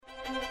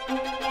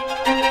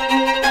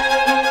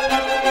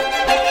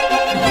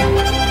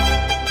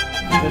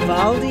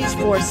Aldi's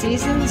Four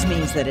Seasons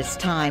means that it's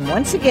time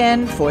once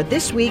again for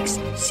this week's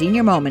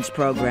Senior Moments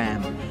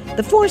program.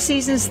 The Four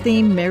Seasons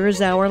theme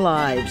mirrors our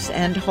lives,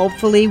 and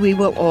hopefully we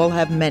will all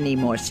have many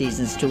more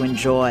seasons to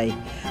enjoy.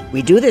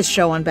 We do this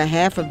show on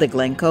behalf of the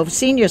Glen Cove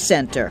Senior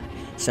Center.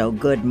 So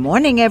good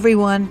morning,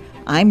 everyone.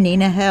 I'm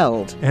Nina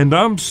Held. And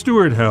I'm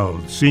Stuart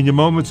Held. Senior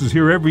Moments is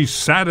here every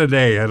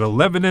Saturday at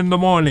 11 in the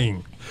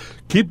morning.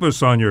 Keep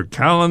us on your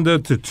calendar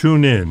to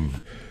tune in.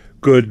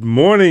 Good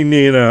morning,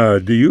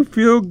 Nina. Do you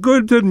feel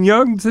good and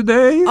young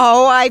today?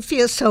 Oh, I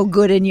feel so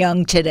good and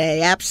young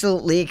today.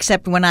 Absolutely.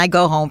 Except when I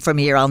go home from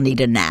here, I'll need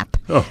a nap.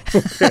 Oh,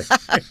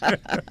 okay.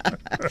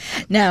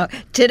 Now,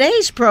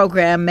 today's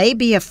program may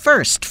be a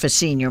first for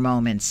Senior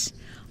Moments.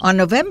 On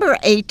November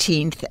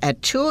 18th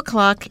at 2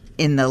 o'clock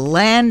in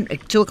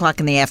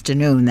the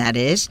afternoon, that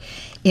is,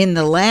 in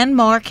the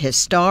Landmark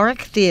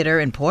Historic Theater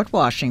in Port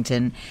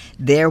Washington,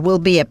 there will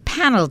be a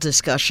panel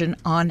discussion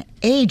on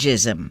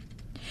ageism.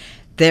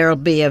 There will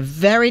be a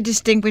very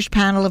distinguished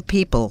panel of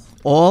people,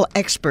 all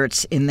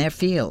experts in their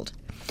field.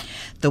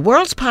 The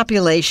world's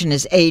population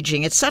is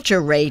aging at such a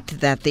rate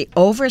that the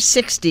over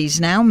 60s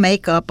now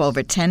make up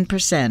over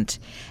 10%,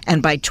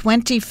 and by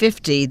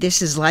 2050,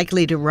 this is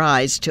likely to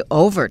rise to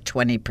over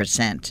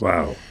 20%.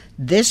 Wow.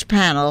 This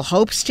panel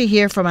hopes to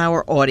hear from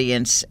our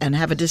audience and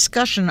have a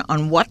discussion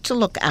on what to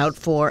look out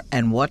for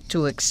and what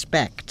to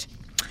expect.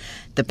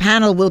 The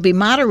panel will be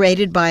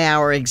moderated by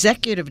our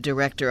Executive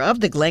Director of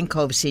the Glen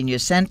Cove Senior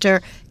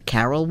Center,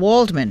 Carol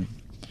Waldman.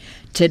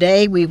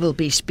 Today we will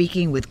be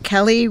speaking with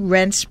Kellie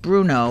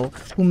Rentz-Bruneau,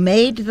 who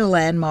made the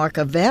landmark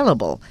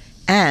available,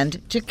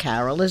 and to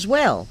Carol as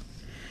well.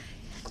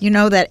 You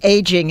know that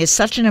aging is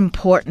such an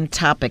important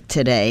topic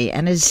today,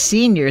 and as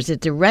seniors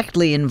it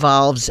directly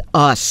involves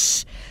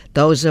us,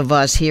 those of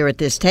us here at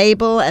this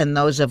table and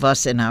those of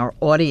us in our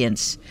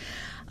audience.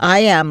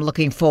 I am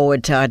looking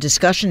forward to our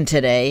discussion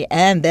today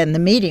and then the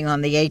meeting on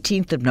the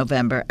 18th of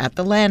November at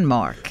the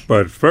Landmark.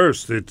 But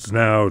first, it's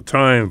now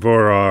time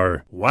for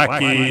our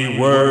Wacky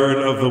Word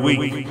of the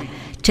Week.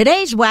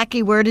 Today's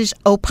wacky word is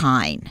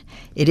opine.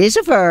 It is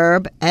a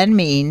verb and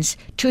means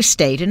to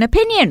state an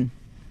opinion.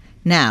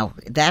 Now,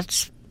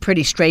 that's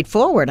pretty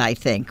straightforward, I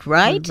think,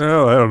 right?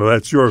 Well, I don't know.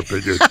 That's your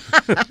opinion.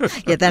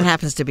 Yeah, that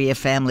happens to be a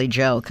family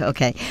joke.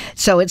 Okay,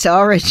 so its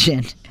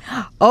origin.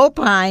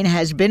 Opine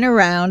has been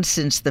around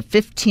since the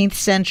 15th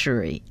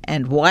century,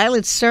 and while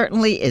it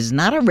certainly is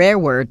not a rare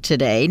word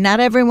today, not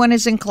everyone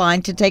is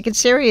inclined to take it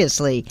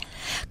seriously.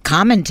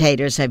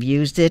 Commentators have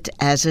used it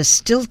as a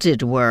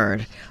stilted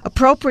word,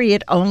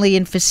 appropriate only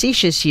in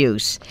facetious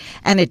use,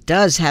 and it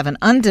does have an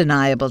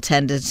undeniable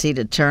tendency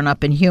to turn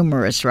up in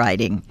humorous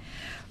writing.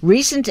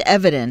 Recent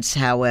evidence,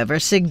 however,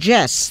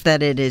 suggests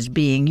that it is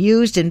being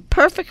used in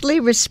perfectly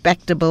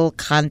respectable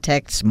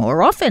contexts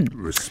more often.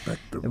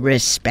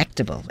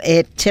 Respectable.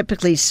 It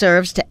typically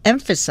serves to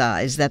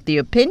emphasize that the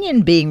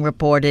opinion being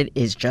reported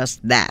is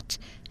just that,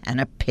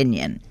 an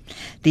opinion.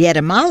 The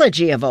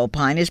etymology of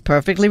opine is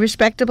perfectly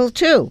respectable,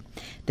 too.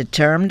 The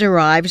term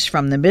derives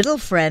from the Middle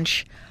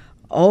French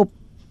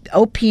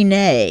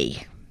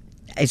opiner.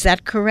 Is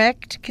that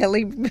correct,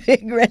 Kellie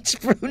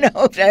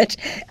Rentz-Bruneau?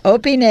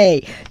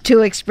 Opine, to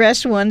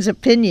express one's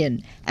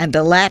opinion, and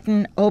the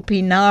Latin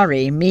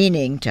opinare,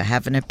 meaning to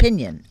have an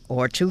opinion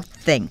or to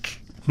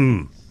think.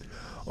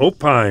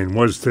 Opine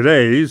was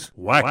today's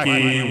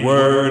Wacky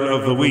Word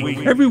of the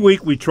Week. Every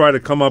week we try to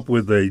come up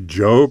with a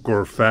joke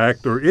or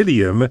fact or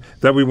idiom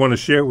that we want to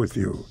share with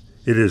you.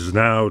 It is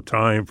now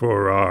time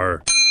for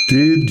our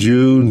Did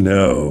You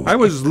Know? I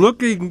was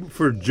looking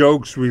for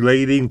jokes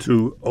relating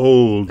to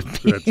old,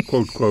 that's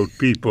quote,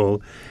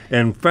 people,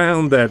 and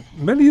found that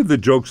many of the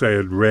jokes I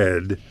had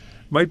read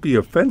might be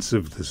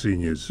offensive to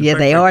seniors. Yeah,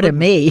 they are to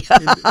me.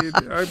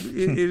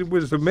 It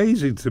was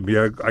amazing to me.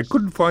 I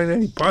couldn't find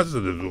any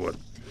positive one.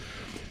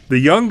 The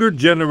younger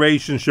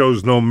generation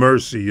shows no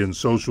mercy in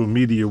social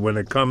media when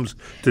it comes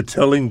to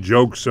telling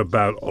jokes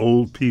about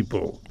old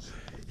people.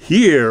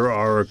 Here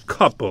are a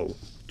couple,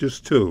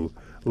 just two,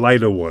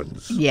 lighter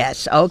ones.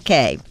 Yes,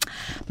 okay.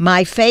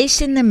 My face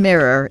in the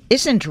mirror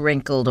isn't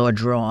wrinkled or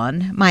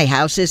drawn. My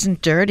house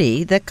isn't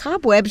dirty. The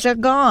cobwebs are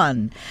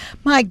gone.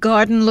 My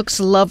garden looks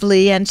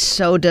lovely, and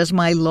so does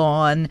my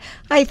lawn.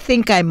 I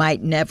think I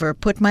might never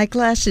put my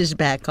glasses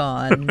back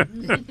on.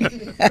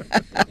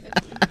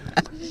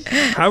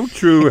 How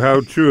true,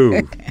 how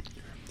true.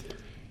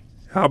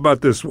 How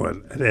about this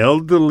one? An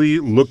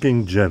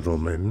elderly-looking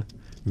gentleman,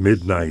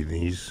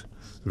 mid-90s,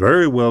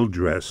 very well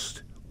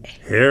dressed,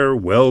 hair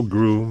well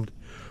groomed,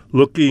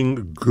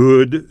 looking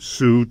good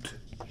suit,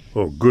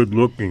 or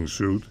good-looking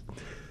suit,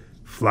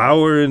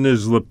 flower in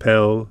his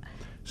lapel,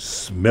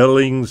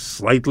 smelling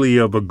slightly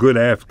of a good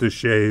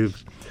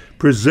aftershave,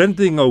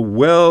 presenting a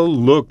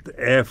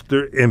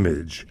well-looked-after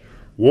image,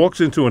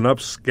 walks into an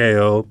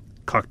upscale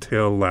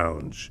cocktail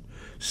lounge.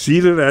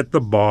 Seated at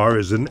the bar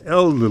is an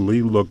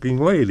elderly-looking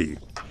lady.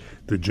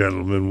 The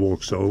gentleman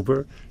walks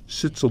over,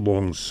 sits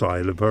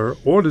alongside of her,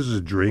 orders a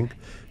drink,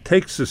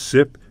 takes a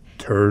sip,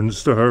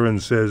 turns to her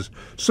and says,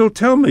 "So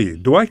tell me,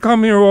 do I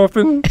come here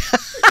often?"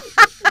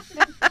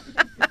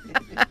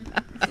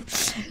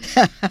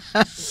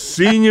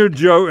 Senior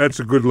joke, that's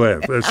a good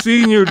laugh.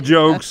 Senior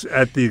jokes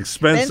at the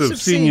expense of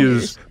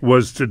seniors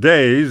was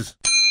today's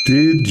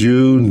Did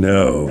You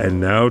Know? And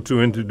now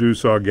to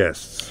introduce our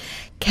guests.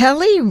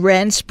 Kellie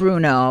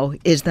Rentz-Bruneau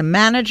is the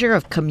manager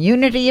of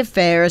community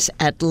affairs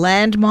at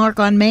Landmark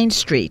on Main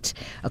Street,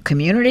 a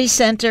community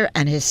center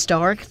and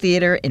historic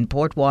theater in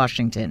Port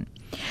Washington.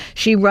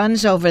 She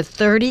runs over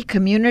 30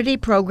 community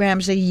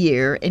programs a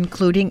year,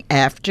 including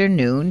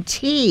Afternoon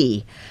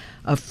Tea,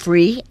 a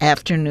free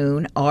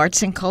afternoon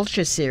arts and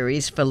culture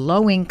series for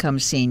low-income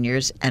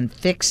seniors and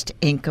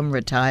fixed-income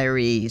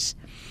retirees.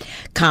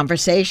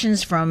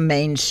 Conversations from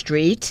Main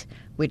Street,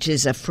 which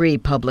is a free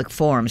public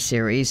forum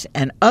series,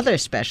 and other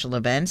special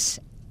events,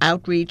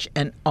 outreach,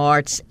 and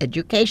arts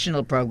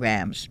educational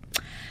programs.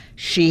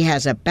 She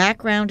has a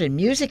background in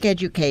music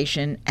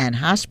education and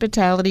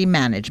hospitality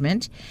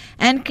management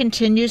and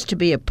continues to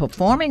be a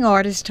performing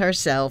artist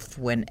herself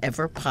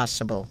whenever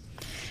possible.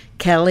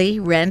 Kellie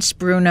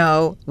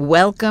Rentz-Bruneau,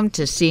 welcome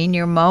to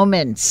Senior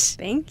Moments.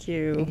 Thank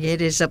you.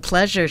 It is a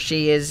pleasure.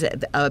 She is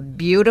a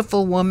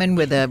beautiful woman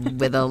with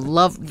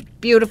a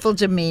beautiful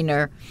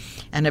demeanor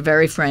and a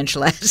very French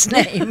last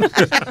name.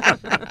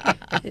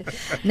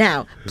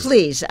 Now,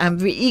 please,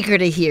 I'm eager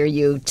to hear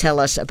you tell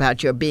us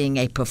about your being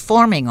a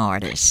performing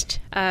artist.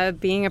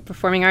 Being a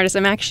performing artist,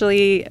 I'm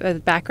actually a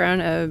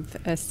background of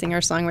a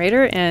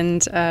singer-songwriter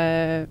and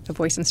a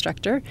voice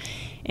instructor.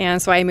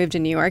 And so I moved to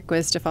New York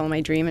was to follow my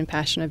dream and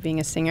passion of being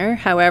a singer.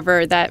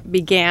 However, that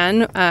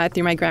began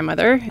through my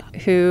grandmother,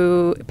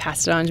 who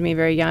passed it on to me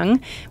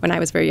when I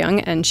was very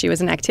young. And she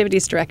was an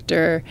activities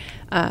director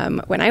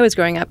when I was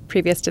growing up.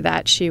 Previous to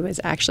that, she was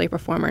actually a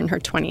performer in her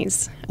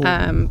 20s.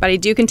 But I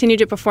do continue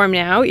to perform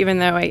now, even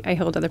though I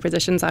hold other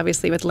positions,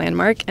 obviously, with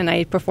Landmark. And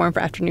I perform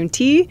for Afternoon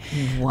Tea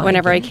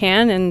whenever I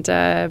can,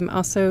 and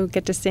also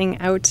get to sing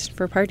out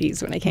for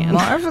parties when I can.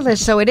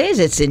 Marvelous. So it is.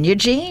 It's in your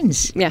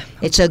genes. Yeah.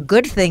 It's a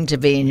good thing to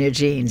be in your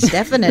genes,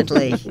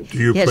 definitely. Do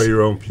you play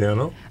your own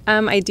piano?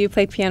 I do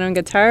play piano and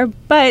guitar,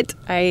 but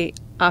I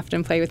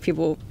often play with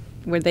people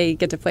where they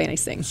get to play and I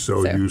sing.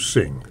 So you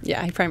sing?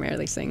 Yeah, I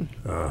primarily sing.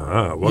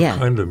 What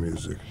kind of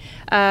music?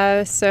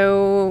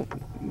 So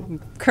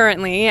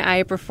currently when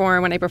I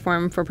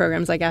perform for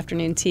programs like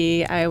Afternoon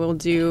Tea, I will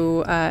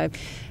do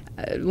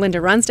Linda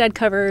Ronstadt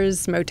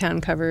covers,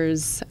 Motown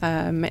covers,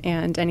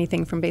 and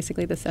anything from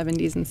basically the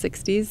 70s and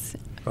 60s.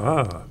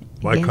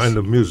 My kind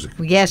of music.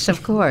 Yes,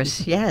 of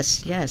course.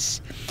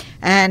 Yes.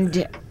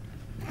 And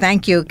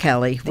thank you,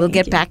 Kellie. We'll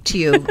get back to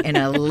you in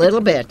a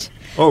little bit.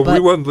 We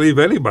won't leave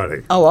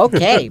anybody. Oh,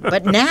 okay.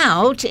 But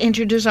now to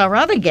introduce our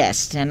other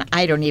guest, and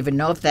I don't even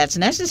know if that's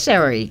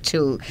necessary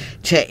to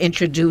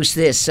introduce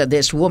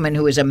this woman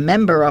who is a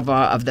member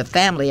of the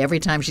family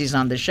every time she's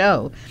on the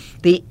show.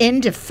 The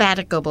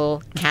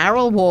indefatigable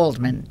Carol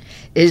Waldman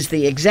is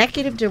the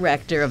executive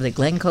director of the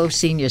Glen Cove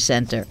Senior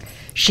Center.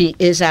 She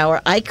is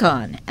our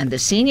icon, and the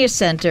Senior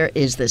Center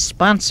is the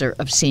sponsor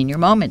of Senior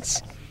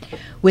Moments.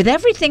 With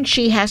everything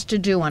she has to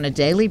do on a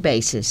daily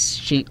basis,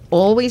 she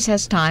always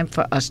has time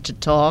for us to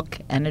talk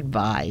and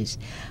advise.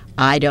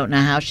 I don't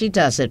know how she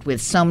does it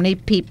with so many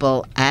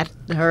people at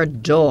her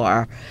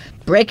door,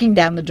 breaking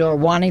down the door,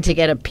 wanting to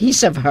get a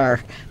piece of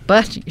her,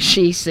 but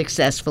she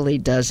successfully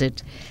does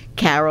it.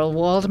 Carol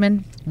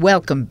Waldman,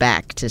 welcome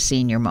back to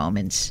Senior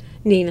Moments.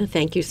 Nina,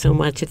 thank you so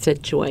much. It's a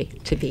joy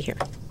to be here.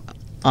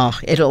 Oh,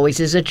 it always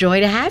is a joy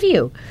to have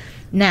you.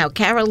 Now,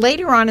 Carol,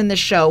 later on in the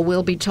show,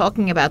 we'll be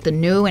talking about the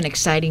new and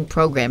exciting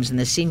programs in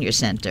the Senior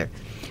Center.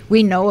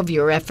 We know of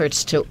your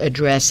efforts to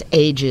address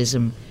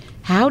ageism.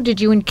 How did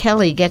you and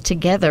Kellie get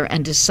together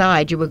and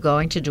decide you were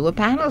going to do a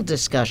panel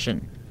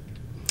discussion?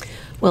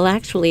 Well,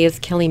 actually, as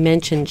Kellie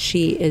mentioned,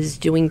 she is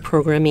doing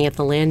programming at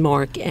the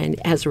Landmark, and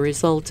as a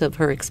result of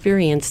her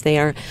experience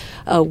there,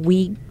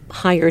 we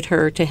hired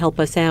her to help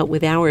us out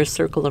with our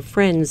Circle of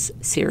Friends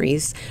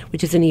series,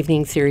 which is an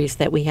evening series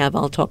that we have.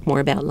 I'll talk more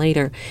about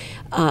later.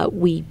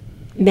 We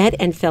met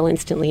and fell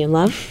instantly in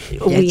love.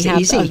 We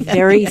have a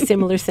very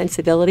similar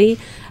sensibility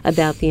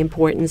about the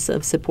importance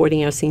of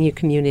supporting our senior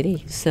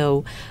community.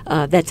 So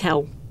that's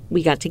how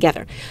we got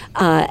together.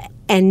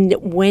 And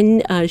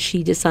when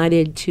she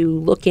decided to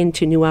look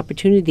into new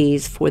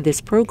opportunities for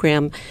this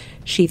program,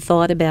 she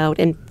thought about,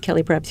 and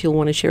Kellie, perhaps you'll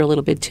want to share a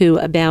little bit too,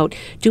 about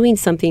doing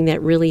something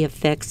that really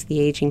affects the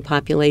aging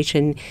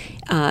population.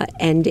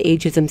 And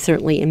ageism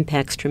certainly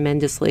impacts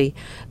tremendously,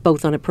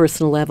 both on a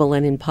personal level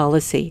and in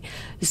policy.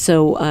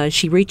 So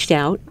she reached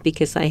out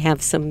because I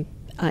have some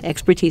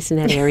expertise in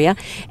that area,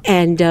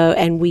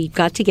 and we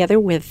got together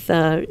with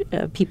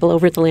people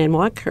over at the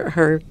Landmark,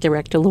 her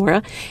director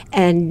Laura,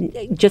 and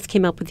just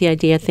came up with the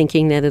idea,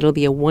 thinking that it'll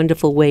be a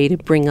wonderful way to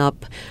bring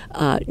up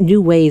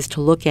new ways to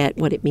look at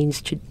what it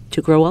means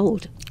to grow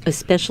old,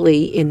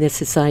 especially in this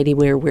society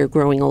where we're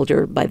growing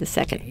older by the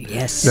second.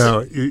 Yes.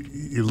 Now,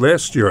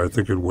 last year, I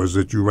think it was,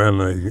 that you ran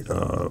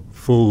a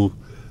full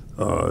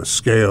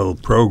scale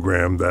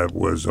program that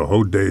was a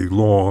whole day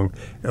long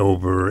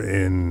over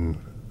in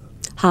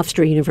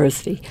Hofstra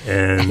University.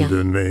 And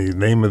the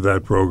name of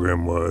that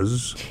program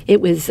was?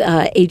 It was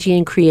Aging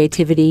and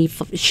Creativity,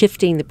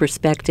 shifting the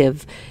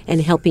perspective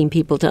and helping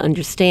people to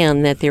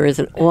understand that there is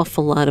an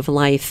awful lot of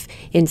life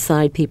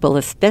inside people,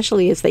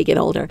 especially as they get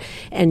older,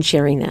 and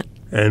sharing that.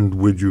 And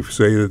would you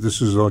say that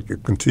this is like a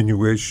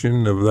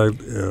continuation of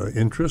that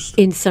interest?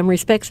 In some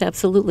respects,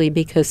 absolutely,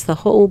 because the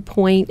whole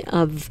point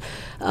of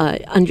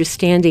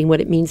understanding what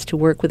it means to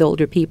work with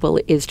older people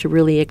is to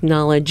really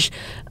acknowledge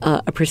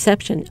a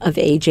perception of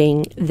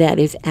aging that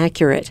is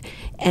accurate.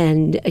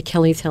 And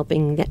Kellie's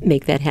helping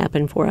make that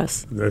happen for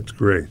us. That's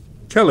great.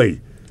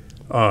 Kellie,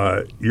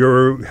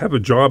 you have a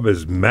job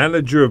as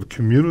Manager of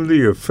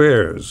Community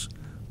Affairs.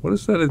 What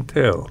does that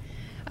entail?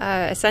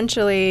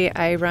 Essentially,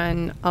 I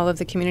run all of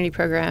the community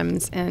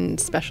programs and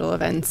special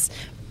events,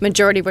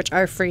 majority of which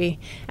are free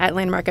at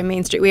Landmark on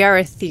Main Street. We are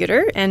a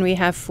theater, and we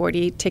have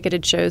 40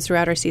 ticketed shows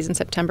throughout our season,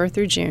 September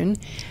through June.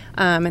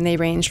 And they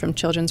range from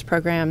children's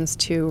programs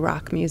to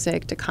rock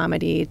music to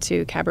comedy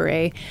to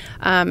cabaret.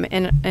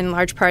 And in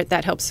large part,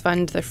 that helps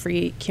fund the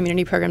free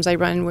community programs I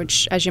run,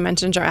 which, as you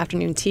mentioned, are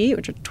afternoon tea,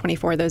 which are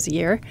 24 of those a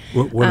year.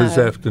 What does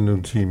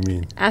afternoon tea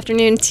mean?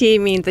 Afternoon tea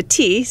means the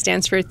T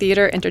stands for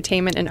Theater,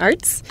 Entertainment, and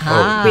Arts.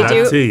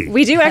 Tea.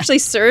 We do actually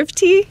serve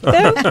tea,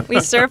 though. We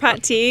serve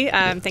hot tea.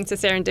 Thanks to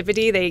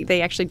Serendipity,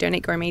 they actually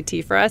donate gourmet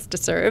tea for us to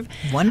serve.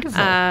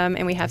 Wonderful.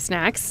 And we have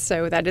snacks,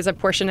 so that is a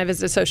portion of it, is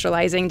the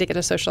socializing, to get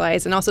to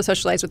socialize, and also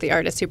socialize with the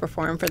artists who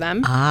perform for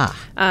them.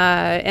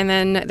 And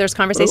then there's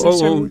conversations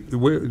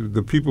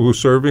the people who are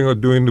serving are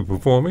doing the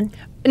performing?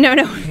 No.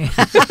 No,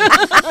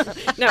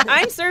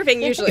 I'm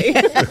serving usually.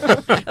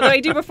 Although I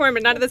do perform,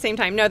 but not at the same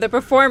time. No, the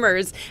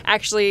performers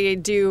actually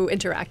do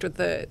interact with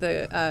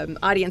the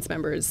audience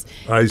members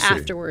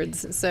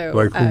afterwards. So,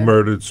 like who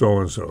murdered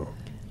so-and-so?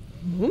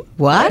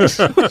 What?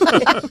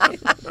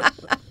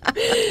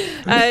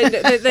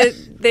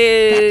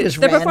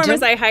 The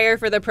performers I hire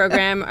for the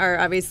program are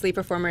obviously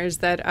performers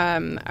that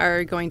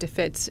are going to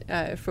fit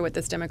for what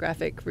this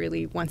demographic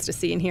really wants to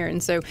see and hear.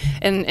 And so,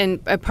 and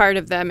a part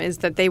of them is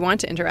that they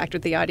want to interact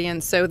with the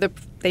audience. So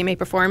they may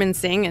perform and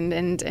sing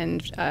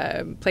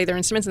and play their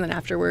instruments, and then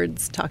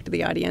afterwards talk to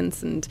the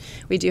audience. And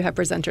we do have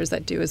presenters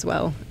that do as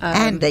well.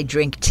 And they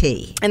drink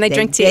tea. And they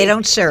drink tea. They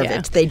don't serve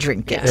it; they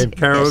drink it. And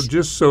Carol,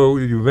 just so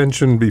you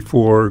mentioned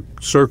before,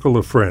 Circle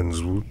of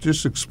Friends.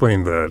 Just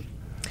explain that.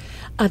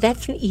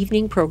 That's an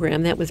evening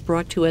program that was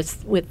brought to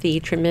us with the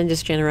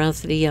tremendous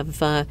generosity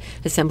of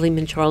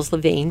Assemblyman Charles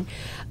Levine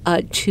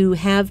to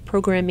have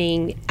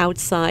programming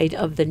outside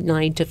of the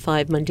 9 to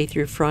 5 Monday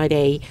through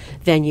Friday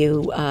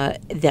venue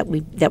that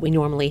we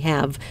normally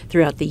have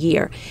throughout the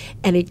year.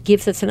 And it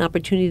gives us an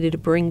opportunity to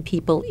bring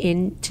people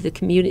into the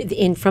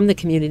community, from the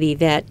community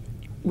that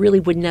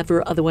really would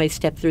never otherwise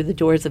step through the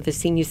doors of the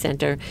senior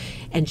center,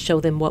 and show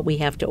them what we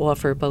have to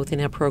offer both in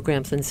our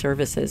programs and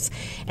services.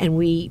 And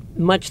we,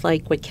 much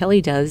like what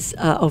Kellie does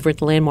over at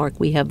the Landmark,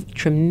 we have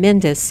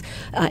tremendous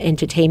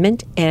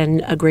entertainment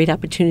and a great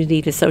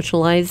opportunity to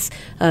socialize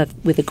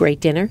with a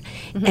great dinner.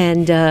 Mm-hmm.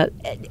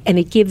 And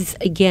it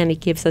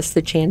gives us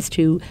the chance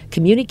to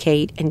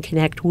communicate and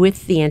connect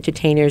with the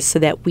entertainers so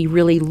that we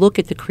really look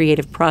at the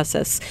creative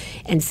process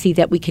and see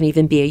that we can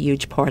even be a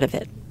huge part of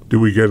it.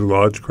 Do we get a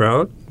large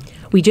crowd?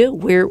 We do.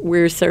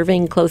 We're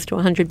serving close to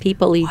 100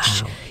 people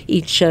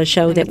each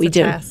show that we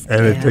do.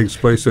 And it takes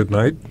place at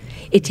night?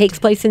 It takes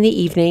place in the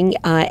evening,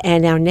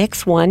 and our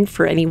next one,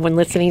 for anyone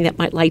listening that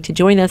might like to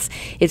join us,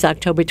 is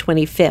October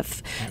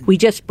 25th. We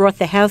just brought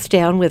the house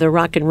down with a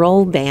rock and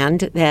roll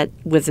band that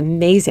was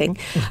amazing,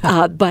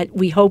 but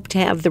we hope to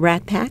have the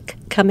Rat Pack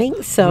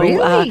coming, so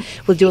really?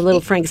 We'll do a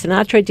little Frank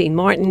Sinatra, Dean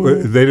Martin.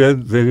 They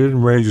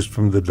didn't raise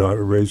from the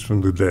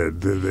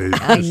dead.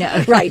 I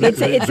know, right?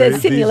 It's a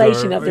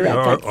simulation of the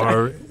Rat Pack.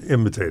 Are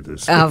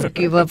imitators.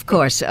 Of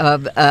course,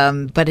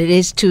 but it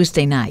is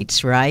Tuesday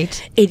nights,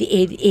 right? It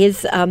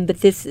is,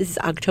 but this is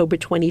October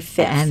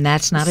 25th. And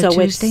that's not a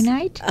Tuesday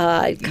night?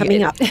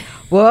 Coming up.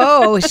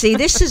 Whoa, see,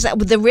 this is,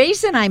 the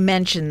reason I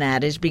mention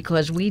that is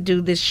because we do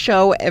this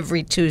show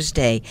every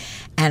Tuesday,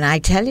 and I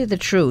tell you the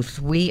truth,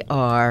 we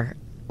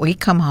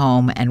come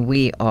home and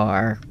we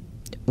are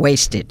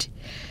wasted.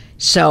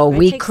 So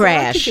we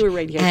crash,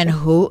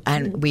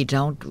 and we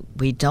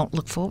don't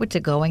look forward to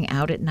going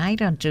out at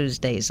night on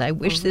Tuesdays. I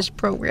wish this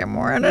program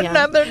were on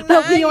another night.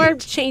 But we are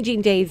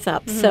changing days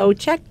up, so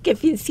check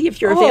see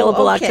if you're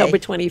available October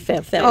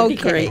 25th. That would be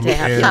great to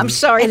have you. I'm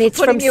sorry, and it's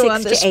putting from you 6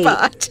 on the to 8.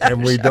 spot.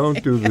 And we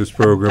don't do this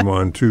program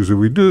on Tuesday.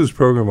 We do this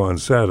program on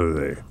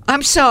Saturday.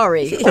 I'm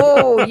sorry.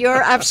 Oh,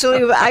 you're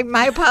absolutely.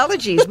 My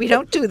apologies. We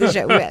don't do this.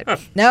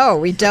 No,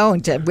 we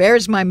don't.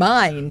 Where's my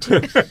mind?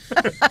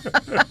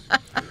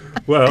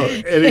 Well,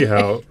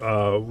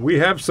 anyhow, we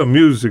have some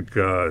music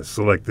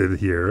selected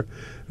here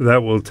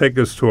that will take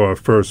us to our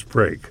first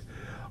break.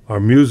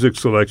 Our music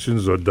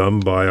selections are done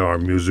by our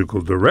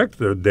musical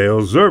director,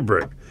 Dale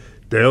Zerbrick.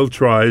 Dale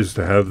tries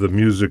to have the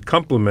music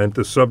complement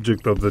the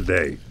subject of the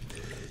day.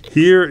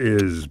 Here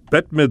is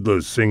Bette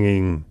Midler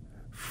singing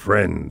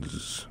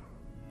Friends.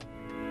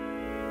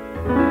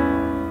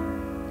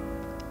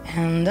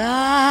 And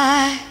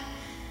I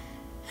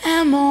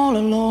am all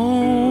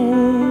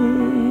alone.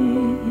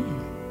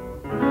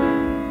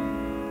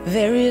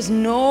 There is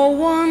no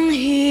one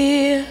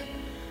here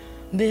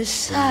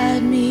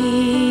beside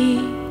me,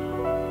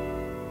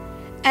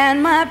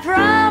 and my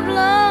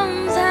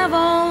problems have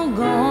all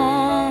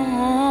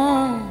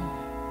gone.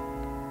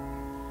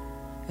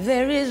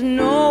 There is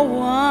no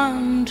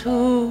one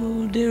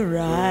to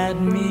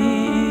deride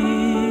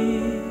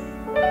me,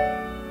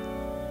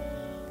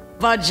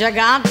 but you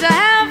got to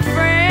have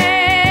friends.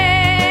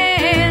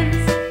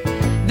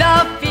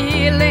 The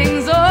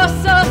feelings are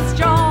so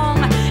strong.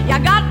 You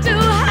got to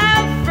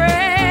have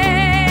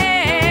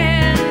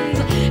friends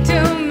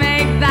to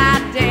make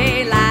that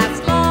day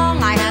last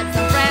long. I had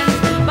some friends,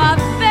 but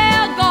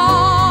they're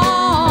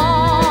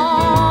gone.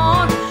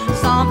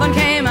 Something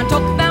came and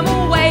took them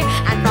away,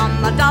 and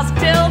from the dusk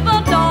till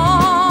the dawn,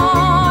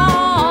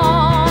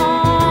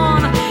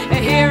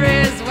 here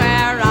is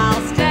where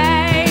I'll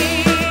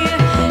stay,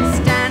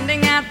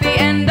 standing at the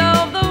end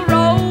of the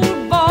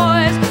road,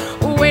 boys,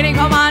 waiting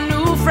for my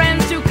new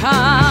friends to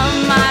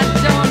come. I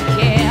don't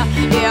care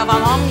if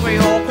I'm hungry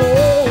or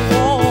cold,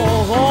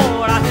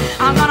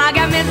 I'm gonna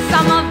get me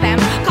some of them,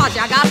 'cause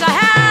you got to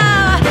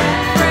have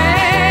friends.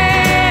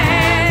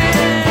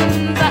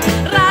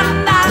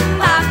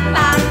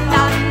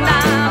 Ra-da-da-da-da-da-da-da.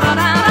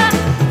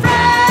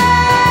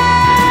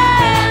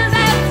 Friends,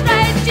 that's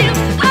right, you.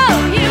 Oh,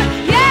 you,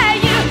 yeah,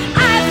 you. I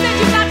said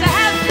you got to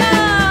have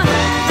some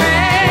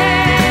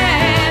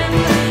friends.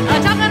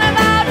 Talking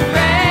about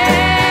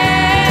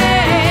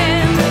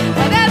friends.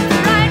 That's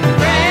right,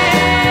 friends.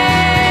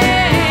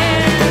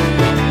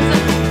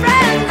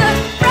 Friends.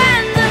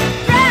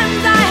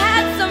 I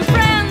had some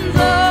friends,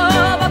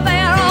 but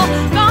they're all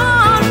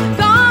gone.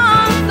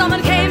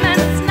 Someone came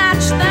and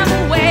snatched them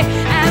away,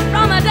 and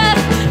from the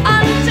dusk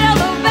until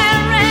the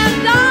very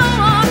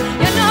dawn,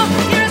 you know,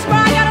 here's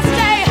where I gotta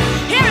stay.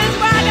 Here is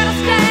where I gotta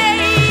stay,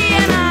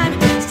 and I'm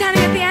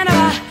standing at the end of a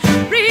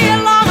real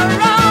long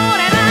road,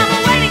 and I'm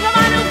waiting for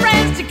my new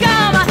friends to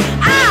come. I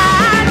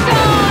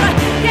don't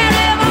care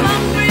if I'm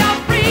hungry or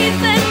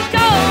freezing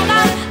cold.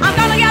 I'm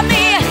gonna get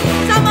me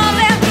some of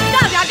them,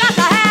 'cause you got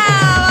to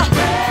have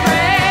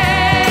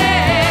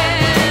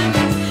friends.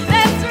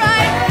 That's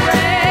right,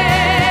 friends.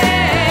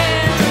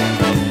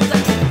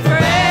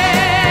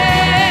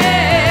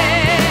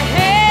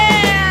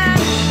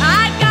 I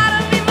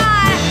gotta be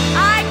mine.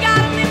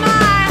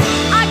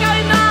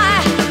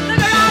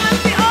 Look around and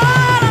see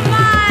all of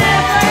my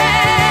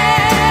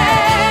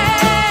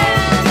friends.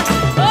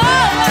 Oh,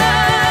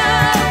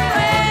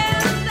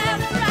 friends.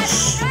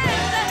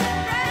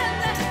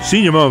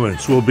 Senior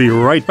Moments will be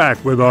right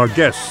back with our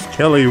guests,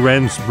 Kellie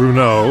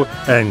Rentz-Bruneau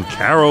and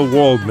Carol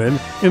Waldman,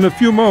 in a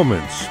few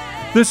moments.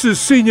 This is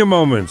Senior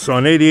Moments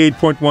on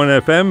 88.1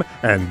 FM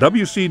and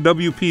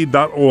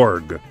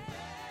WCWP.org.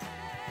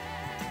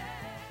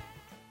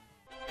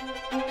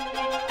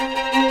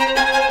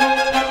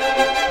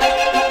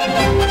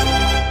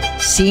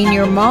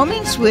 Senior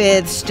Moments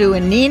with Stu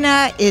and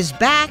Nina is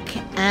back,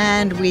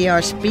 and we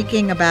are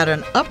speaking about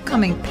an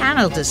upcoming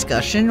panel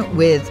discussion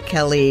with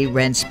Kellie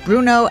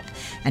Rentz-Bruneau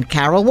and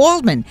Carol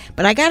Waldman.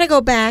 But I got to go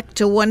back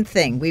to one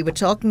thing. We were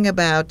talking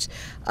about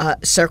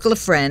Circle of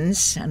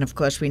Friends, and of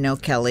course we know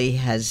Kellie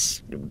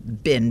has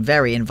been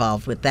very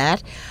involved with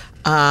that.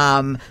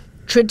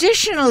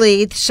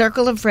 Traditionally, the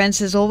Circle of Friends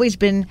has always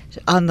been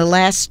on the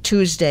last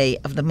Tuesday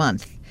of the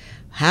month.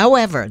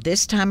 However,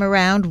 this time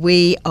around,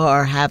 we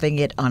are having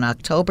it on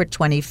October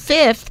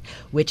 25th,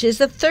 which is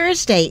a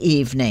Thursday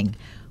evening,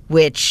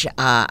 which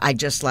I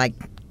just like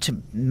to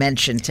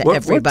mention to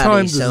everybody. What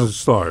time does it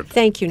start?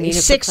 Thank you, Nina. It's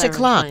for 6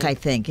 o'clock, clarifying. I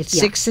think. It's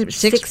Yeah.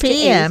 6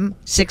 p.m.,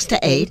 6 to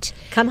 8.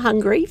 Come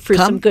hungry for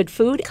some good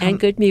food and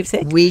good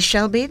music. We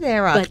shall be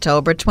there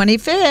October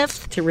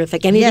 25th.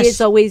 Terrific. And Yes. it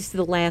is always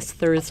the last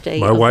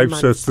Thursday My of the wife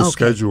month. sets the Okay.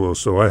 schedule,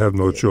 so I have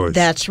no choice.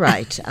 That's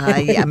right.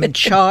 I am in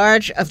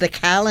charge of the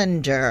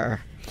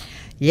calendar.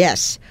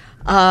 Yes.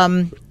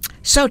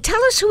 So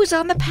tell us who is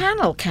on the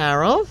panel,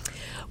 Carol.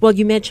 Well,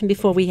 you mentioned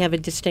before we have a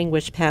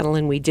distinguished panel,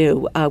 and we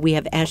do. We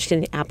have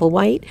Ashton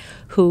Applewhite,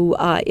 who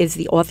is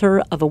the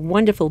author of a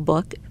wonderful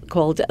book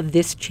called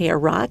This Chair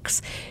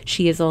Rocks.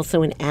 She is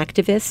also an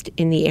activist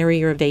in the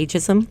area of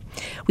ageism.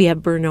 We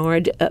have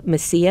Bernard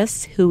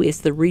Macias, who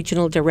is the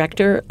regional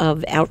director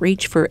of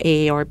outreach for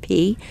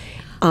AARP.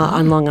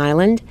 On Long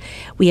Island.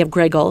 We have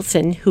Greg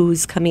Olson,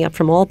 who's coming up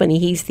from Albany.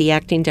 He's the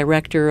acting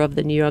director of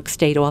the New York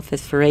State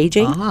Office for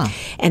Aging.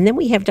 And then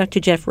we have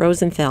Dr. Jeff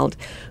Rosenfeld,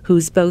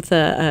 who's both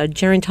a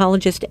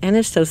gerontologist and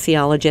a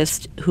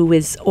sociologist, who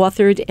is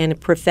authored and a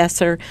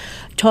professor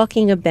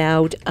talking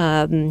about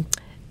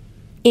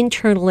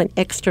internal and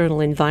external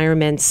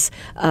environments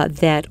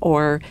that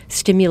are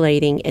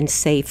stimulating and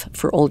safe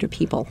for older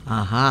people.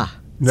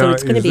 So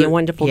it's going to be a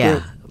wonderful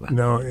group.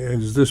 Now,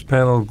 is this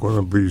panel going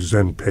to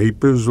present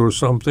papers or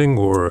something,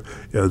 or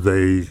are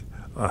they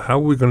How are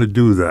we going to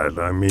do that?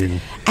 I mean,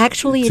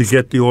 Actually, to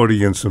get the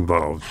audience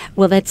involved.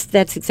 well,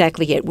 that's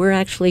exactly it. We're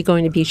actually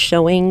going to be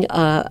showing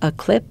a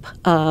clip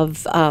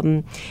of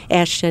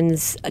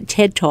Ashton's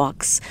TED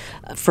Talks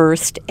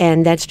first,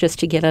 and that's just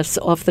to get us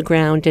off the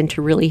ground and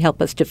to really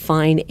help us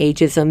define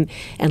ageism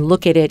and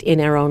look at it in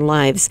our own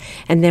lives.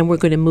 And then we're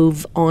going to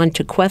move on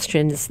to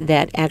questions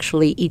that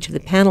actually each of the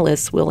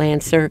panelists will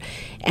answer,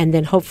 and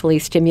then hopefully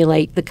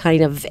stimulate the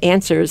kind of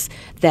answers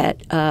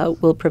that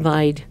will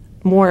provide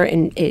more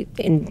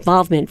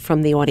involvement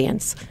from the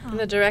audience. In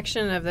the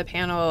direction of the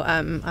panel,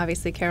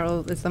 obviously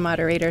Carol is the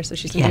moderator, so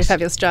she's doing Yes. a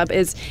fabulous job,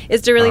 is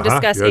to really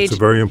discuss That's a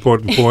very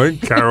important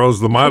point. Carol's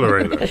the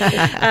moderator.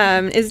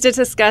 is to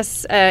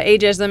discuss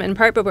ageism in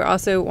part, but we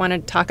also want to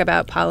talk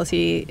about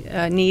policy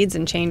needs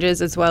and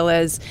changes, as well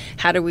as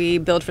how do we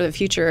build for the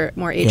future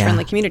more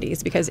age-friendly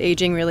communities, because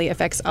aging really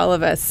affects all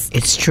of us.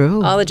 It's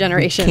true. All the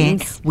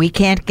generations. We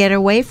can't get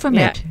away from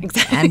Yeah, it.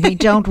 exactly. And we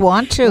don't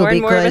want to More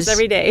and because more of us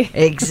every day.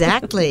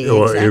 Exactly.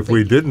 Or if exactly.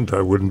 we didn't,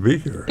 I wouldn't be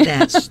here.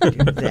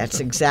 That's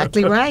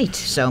exactly right.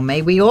 So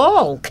may we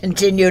all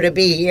continue to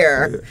be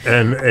here.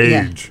 And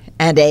age.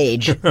 And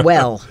age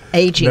well.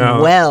 Aging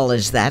Now, well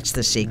that's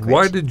the secret.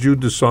 Why did you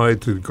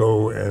decide to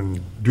go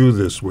and do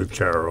this with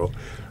Carol?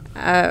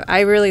 I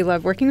really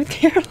love working with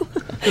Carol.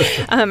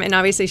 And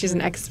obviously she's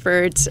an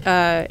expert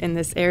in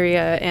this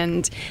area.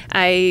 And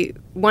I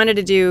wanted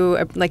to do,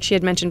 like she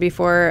had mentioned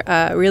before,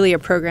 really a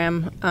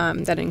program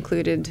that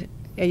included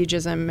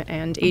ageism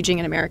and aging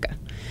in America.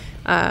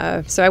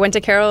 So I went to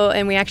Carol,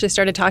 and we actually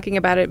started talking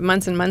about it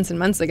months and months and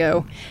months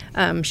ago.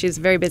 She's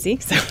very busy,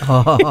 so it's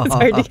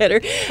hard to get her.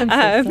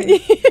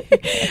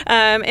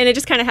 And it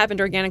just kind of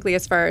happened organically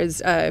as far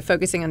as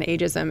focusing on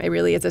ageism. It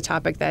really is a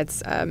topic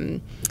that's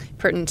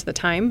pertinent to the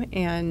time,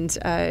 and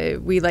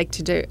we like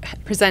to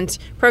present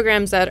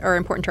programs that are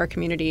important to our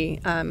community,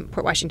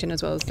 Port Washington,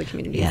 as well as the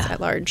communities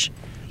at large.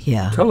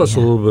 Yeah. Tell us a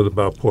little bit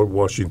about Port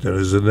Washington.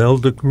 Is it an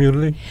elder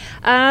community?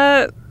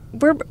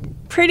 We're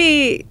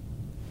pretty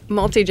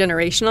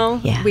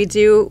multi-generational. Yeah. We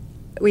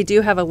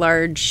do have a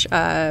large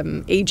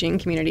aging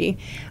community,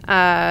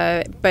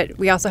 but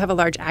we also have a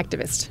large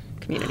activist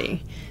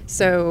community.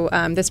 So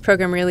this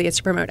program really is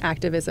to promote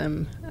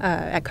activism.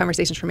 At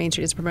Conversations for Main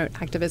Street is to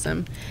promote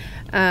activism.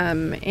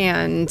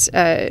 And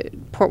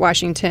Port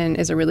Washington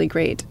is a really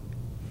great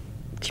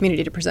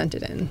community to present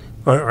it in.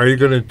 Are you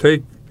going to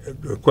take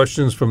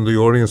questions from the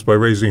audience by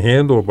raising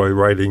hand or by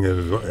writing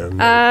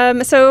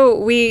it? So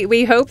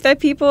we hope that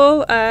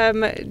people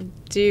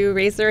do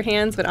raise their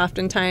hands, but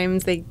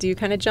oftentimes they do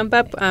kind of jump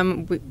up.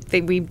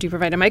 We do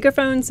provide a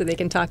microphone so they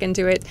can talk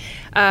into it.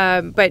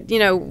 But,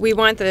 we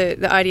want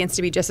the audience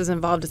to be just as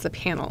involved as the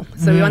panel.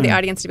 So we want the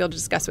audience to be able to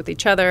discuss with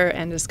each other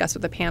and discuss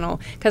with the panel,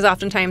 because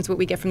oftentimes what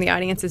we get from the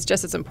audience is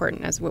just as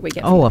important as what we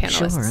get from the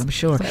panelists. I'm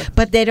sure.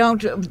 But they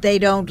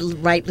don't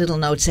write little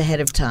notes ahead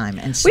of time.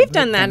 And We've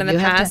done that in the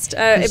past.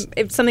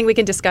 It's something we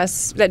can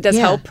discuss. That does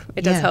help.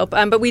 It does help.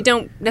 But we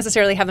don't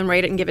necessarily have them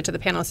write it and give it to the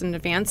panelists in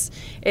advance.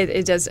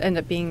 It does end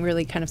up being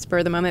really kind of spur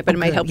of the moment, but it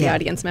might help the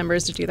audience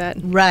members to do that.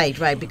 Right,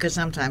 because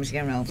sometimes,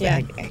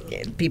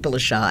 people are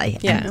shy.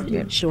 Yeah.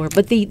 And, Sure,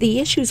 but the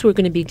issues we're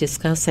going to be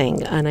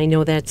discussing, and I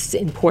know that's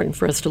important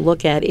for us to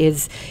look at,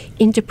 is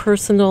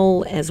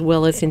interpersonal as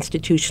well as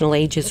institutional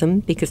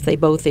ageism, because they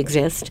both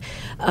exist.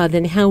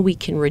 Then how we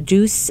can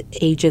reduce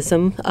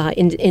ageism,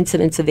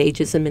 incidents of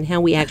ageism, and how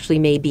we actually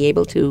may be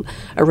able to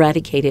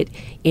eradicate it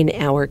in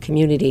our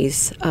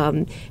communities.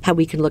 How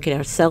we can look at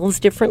ourselves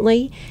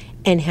differently,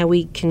 and how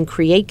we can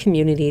create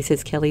communities,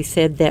 as Kellie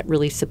said, that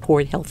really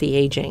support healthy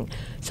aging.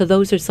 So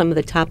those are some of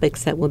the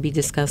topics that we'll be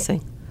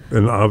discussing.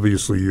 And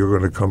obviously you're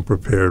going to come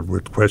prepared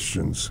with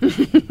questions.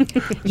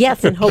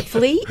 Yes, and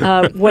hopefully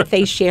what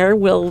they share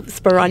will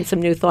spur on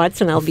some new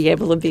thoughts, and I'll be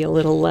able to be a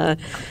little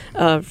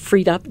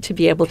freed up to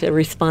be able to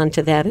respond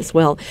to that as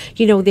well.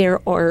 There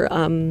are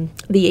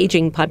the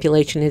aging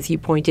population, as you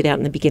pointed out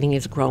in the beginning,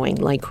 is growing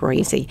like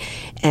crazy.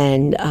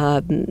 And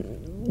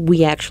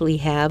we actually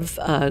have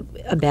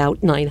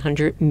about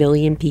 900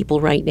 million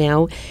people right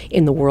now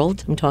in the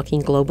world. I'm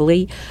talking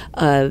globally.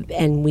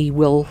 And we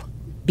will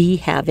be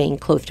having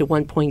close to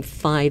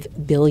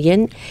 1.5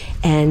 billion.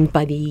 And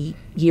by the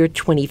year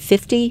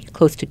 2050,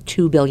 close to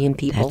 2 billion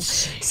people.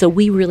 So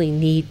we really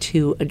need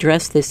to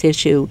address this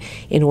issue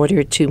in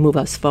order to move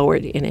us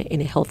forward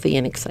in a healthy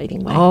and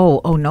exciting way.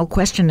 Oh, no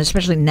question,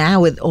 especially now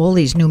with all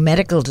these new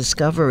medical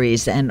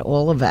discoveries and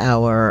all of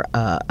our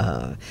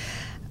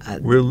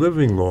We're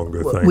living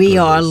longer, thank we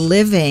goodness. are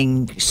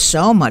living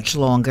so much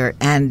longer,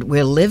 and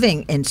we're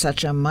living in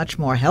such a much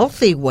more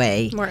healthy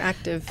way. More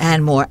active.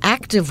 And more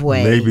active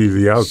way. Maybe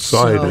the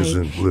outside So-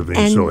 isn't living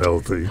And- so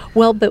healthy.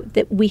 Well,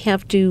 but we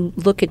have to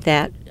look at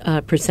that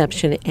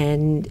perception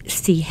and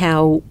see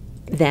how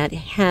that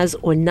has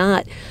or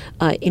not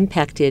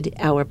impacted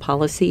our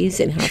policies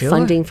and our Sure.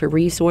 funding for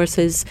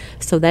resources.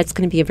 So that's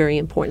going to be a very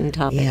important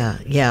topic.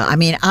 Yeah. I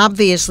mean,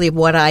 obviously,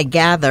 what I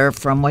gather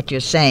from what you're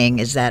saying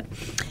is that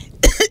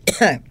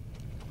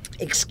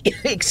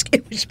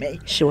excuse me.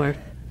 Sure.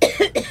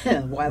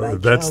 While I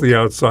That's choke. the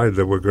outside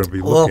that we're going to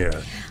be looking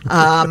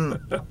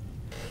at.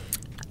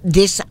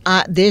 this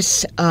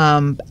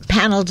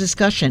panel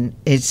discussion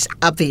is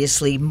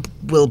obviously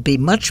will be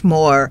much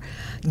more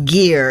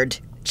geared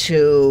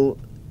to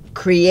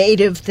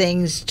creative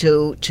things,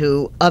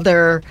 to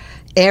other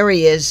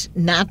areas,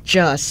 not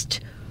just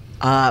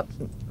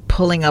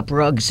pulling up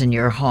rugs in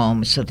your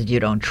home so that you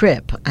don't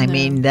trip. I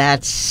mean,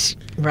 that's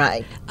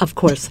right. Of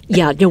course.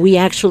 Yeah, no, we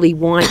actually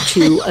want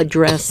to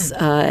address,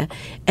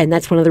 and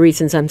that's one of the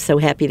reasons I'm so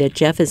happy that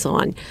Jeff is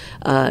on,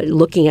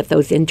 looking at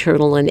those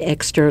internal and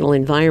external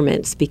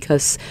environments,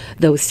 because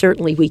though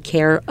certainly we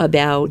care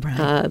about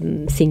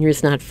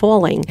seniors not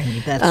falling.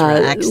 And that's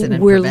for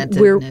accident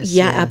preventiveness.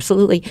 Yeah,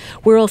 absolutely.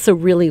 We're also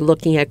really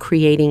looking at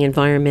creating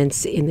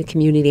environments in the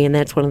community, and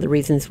that's one of the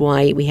reasons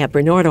why we have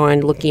Bernard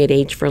on, looking at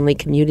age-friendly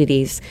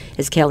communities,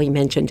 as Kellie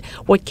mentioned.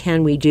 What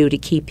can we do to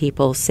keep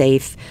people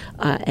safe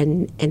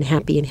and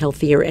happy and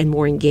healthier and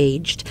more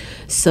engaged?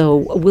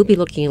 So we'll be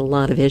looking at a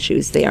lot of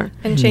issues there.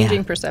 And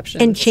changing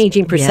perceptions. And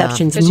changing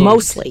perceptions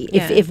mostly.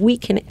 If we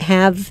can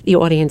have the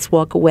audience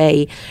walk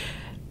away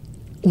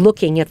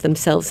looking at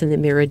themselves in the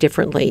mirror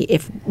differently,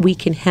 if we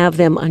can have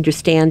them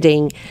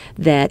understanding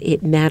that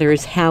it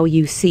matters how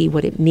you see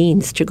what it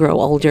means to grow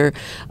older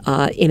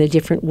in a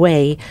different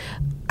way,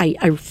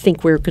 I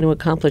think we're going to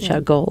accomplish our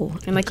goal.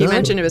 And like you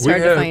mentioned, it was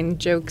hard to find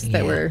jokes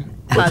that were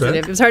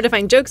positive. It was hard to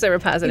find jokes that were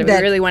positive. We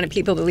really wanted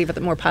people to leave with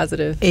a more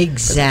positive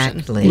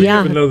Exactly. We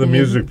have another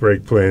music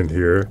break planned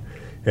here.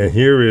 And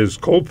here is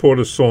Cole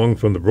Porter's song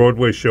from the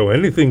Broadway show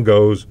Anything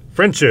Goes,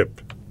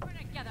 Friendship. We're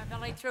together,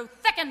 belly through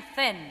thick and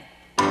thin.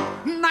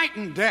 Night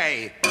and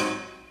day.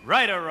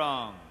 Right or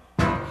wrong?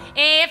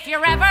 If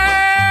you're ever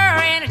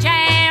in a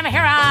jam,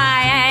 here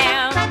I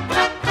am.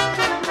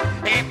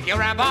 If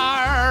you're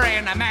ever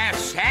in a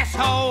mess,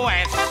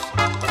 SOS.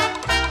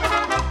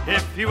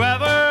 If you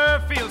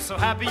ever feel so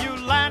happy you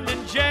land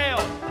in jail,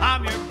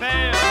 I'm your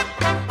bail.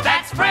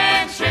 That's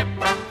friendship,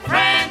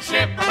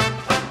 friendship.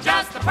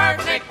 Just the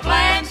perfect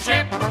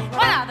friendship.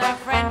 When other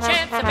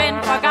friendships have been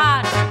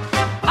forgot,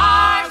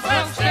 ours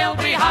will still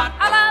be hot.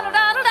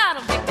 A-la-da-da-da-da,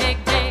 dig, dig,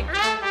 dig.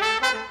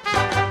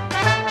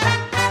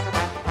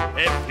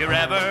 If you're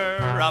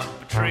ever up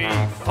a tree,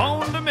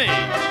 phone to me.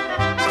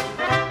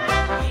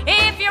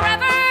 If you're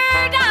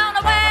ever down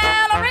a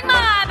well, ring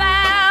my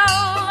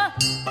bell.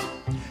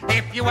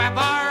 If you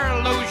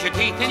ever lose your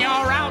teeth and you're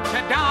out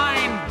to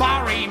dine,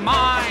 borrow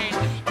mine.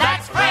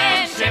 That's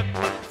friendship,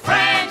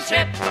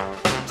 friendship.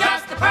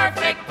 Just the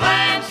perfect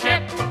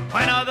friendship.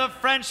 When other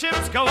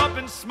friendships go up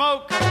in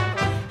smoke,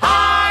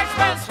 Ours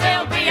will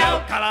still be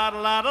oak.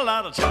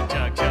 ka-la-da-la-da-la-da,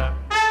 chug-chug-chug.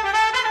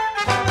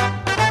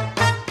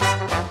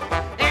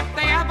 If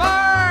they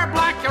ever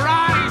black your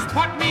eyes,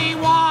 put me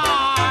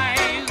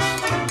wise.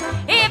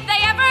 If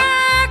they ever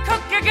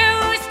cook your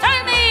goose,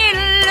 turn me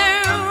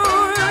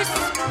loose.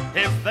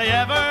 If they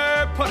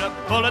ever put a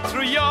bullet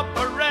through your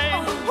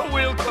parade,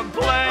 we'll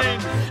complain.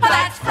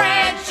 That's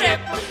friendship,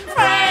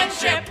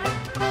 friendship.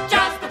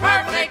 Just the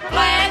perfect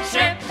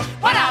friendship.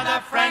 When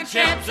other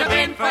friendships have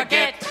been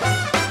forget,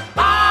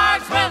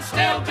 ours will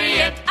still be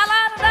it.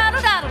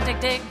 A-la-da-da-da-da, dig,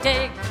 dig,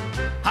 dig.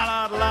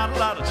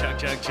 Ha-la-da-la-da-la-da,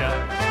 chug-chug-chug.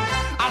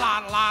 A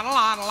lot, a lot, a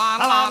lot, a lot,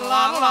 a A lot,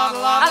 lot, a a lot, lot, a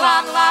a lot, lot, a a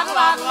lot.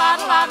 lot, a lot, a lot,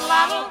 a lot, a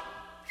lot.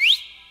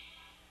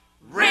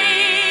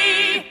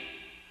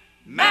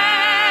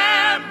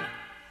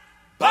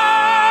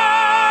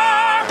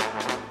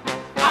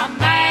 A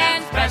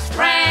man's best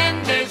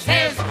friend is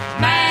his.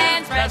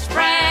 Man's best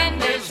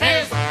friend is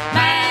his.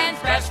 Man's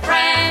best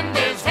friend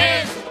is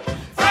his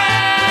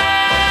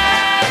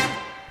friend.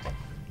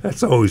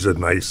 That's always a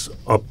nice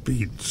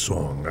upbeat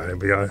song. I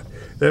mean,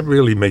 that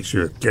really makes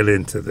you get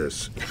into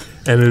this.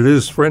 And it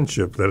is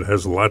friendship that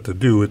has a lot to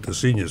do with the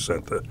senior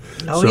center.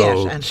 Oh,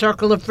 yes, and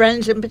Circle of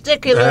Friends in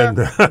particular. And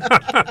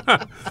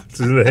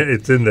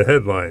it's in the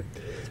headline.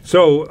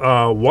 So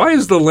why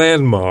is the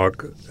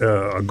Landmark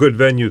a good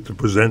venue to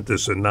present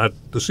this and not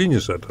the senior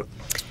center?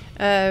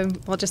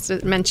 Well, just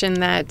to mention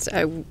that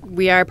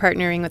we are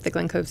partnering with the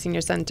Glen Cove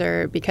Senior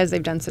Center because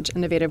they've done such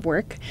innovative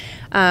work.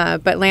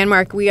 But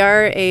Landmark, we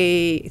are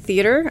a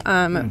theater,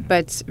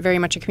 but very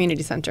much a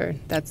community center.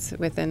 That's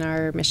within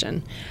our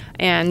mission.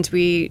 And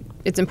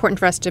it's important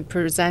for us to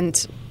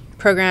present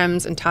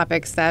programs and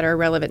topics that are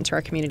relevant to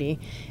our community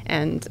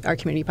and our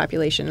community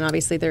population. And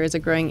obviously, there is a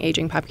growing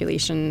aging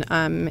population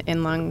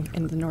in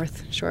the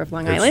North Shore of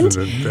Long Island.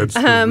 That's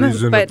the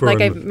reason but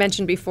like I for-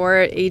 mentioned before,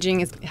 aging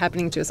is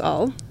happening to us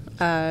all.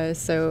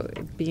 So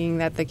being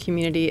that the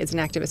community is an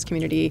activist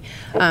community,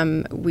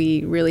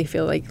 we really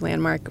feel like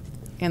Landmark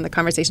and the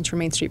Conversations for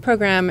Main Street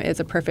program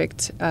is a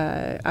perfect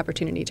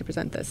opportunity to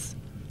present this.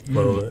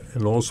 Well,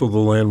 and also the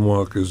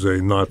Landmark is a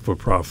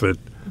not-for-profit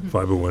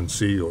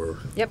 501c or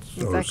Yep,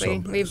 or exactly.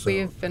 something,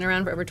 We've been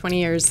around for over 20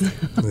 years.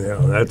 Yeah,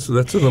 that's an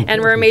important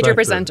And we're a major factor.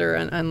 presenter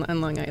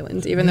on Long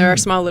Island, even though our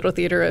small little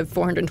theater of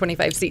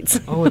 425 seats.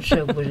 Oh,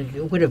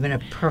 it would have been a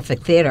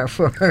perfect theater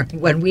for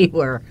when we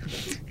were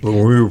When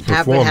we were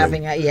performing.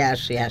 having a,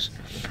 yes.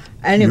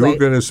 Anyway. You were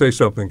going to say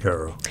something,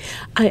 Carol.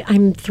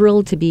 I'm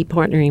thrilled to be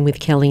partnering with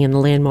Kellie and the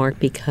Landmark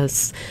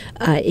because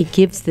it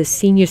gives the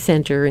senior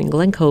center in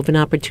Glen Cove an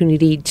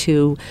opportunity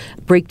to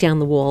break down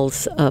the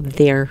walls of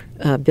their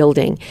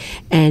building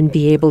and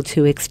be able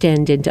to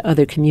extend into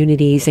other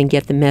communities and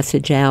get the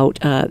message out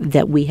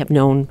that we have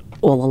known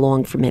all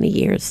along for many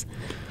years.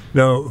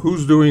 Now,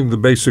 who's doing the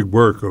basic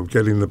work of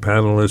getting the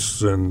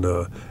panelists and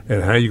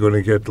how you're going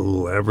to get the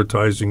little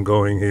advertising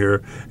going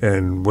here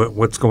and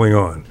what's going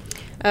on?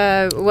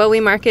 Well, we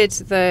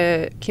market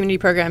the community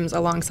programs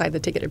alongside the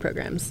ticketed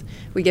programs.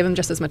 We give them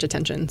just as much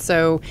attention.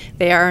 So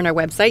they are on our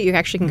website. You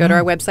actually can go to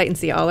our website and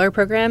see all our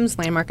programs,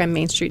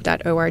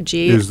 landmarkonmainstreet.org.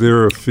 Is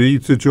there a fee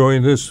to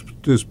join this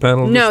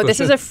panel No,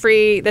 discussion?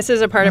 this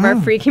is a part of our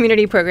free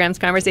community programs.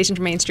 Conversation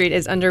from Main Street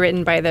is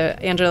underwritten by the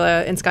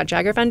Angela and Scott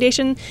Jagger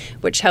Foundation,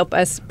 which help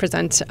us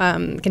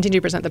continue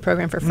to present the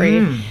program for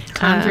free.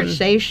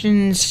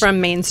 Conversations from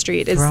Main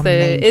Street is from the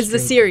Main is the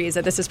Street. series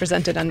that this is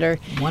presented under.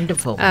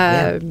 Wonderful.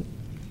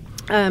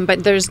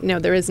 But there is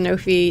no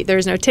fee. There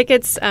is no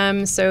tickets.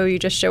 So you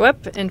just show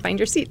up and find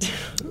your seat.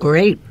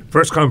 Great.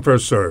 First come,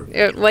 first serve.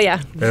 Well,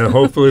 yeah. And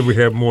hopefully we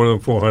have more than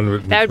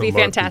 400. That would be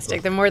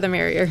fantastic. The more the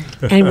merrier.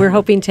 And we're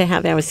hoping to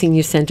have our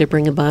senior center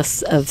bring a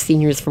bus of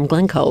seniors from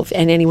Glen Cove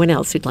and anyone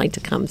else who'd like to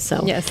come.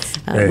 So yes.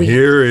 And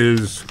here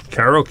is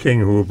Carol King,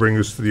 who will bring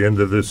us to the end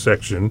of this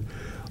section.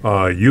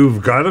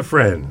 You've Got a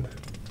Friend.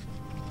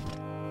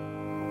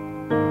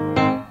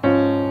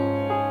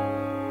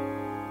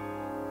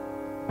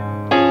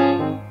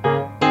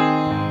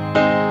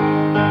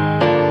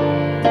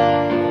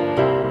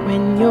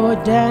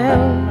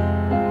 Down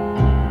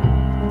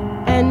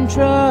and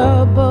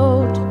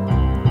troubled,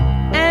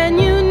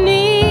 and you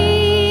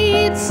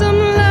need some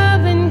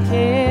love and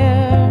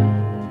care,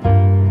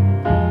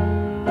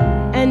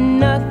 and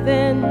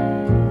nothing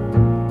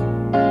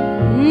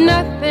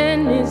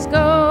is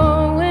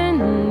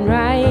going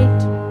right.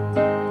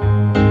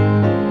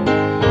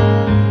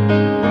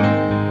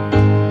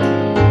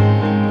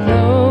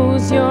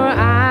 Close your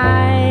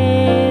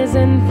eyes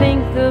and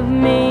think of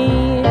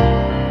me,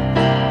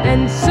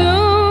 and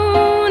soon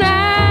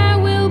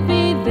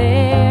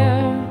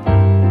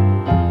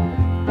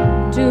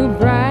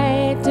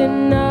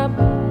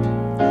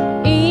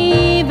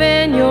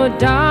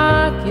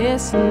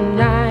darkest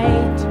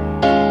night.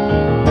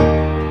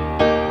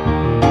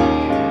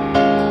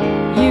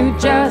 You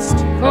just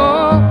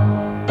call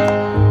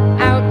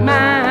out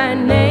my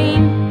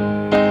name,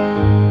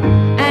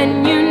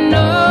 and you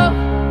know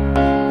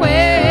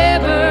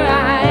wherever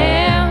I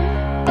am,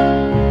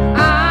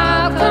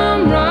 I'll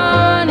come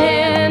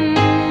running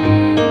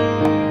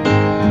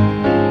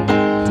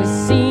to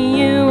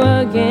see you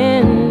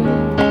again.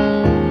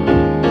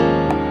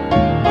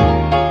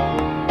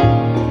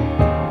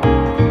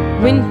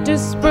 Winter,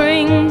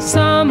 spring,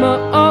 summer,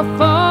 or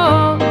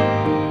fall,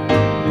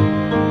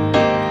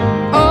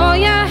 all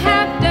you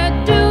have to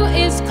do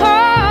is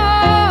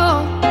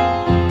call,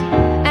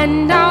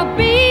 and I'll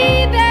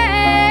be there.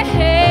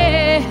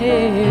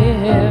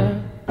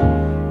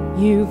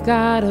 You've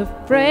got a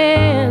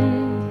friend.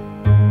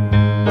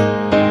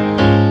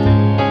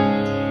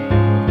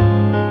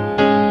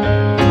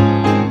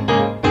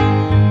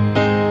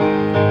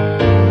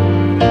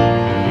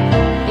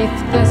 If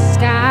the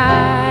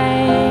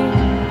sky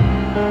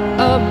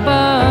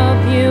above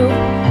you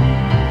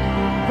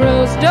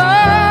grows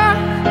dark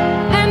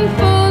and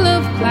full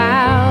of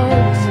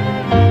clouds,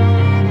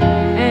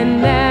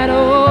 and that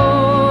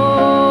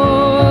old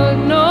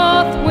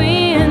north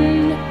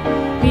wind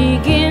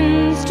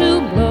begins to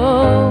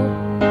blow,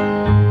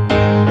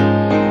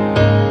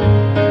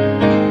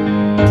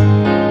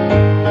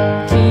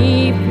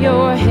 keep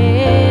your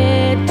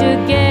head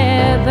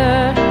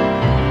together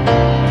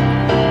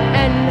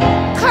and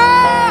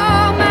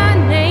call my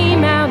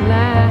name out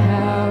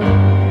loud.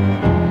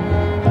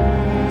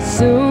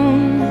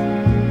 Soon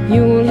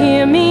you'll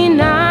hear me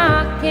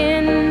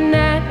knocking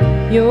at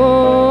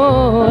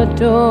your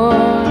door.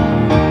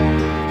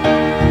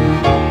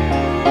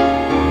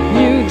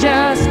 You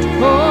just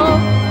call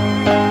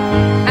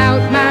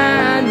out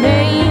my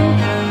name,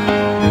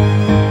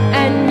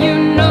 and you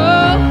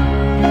know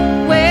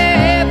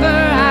wherever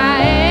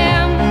I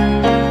am,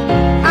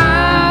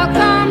 I'll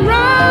come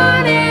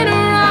running,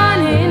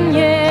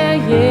 yeah,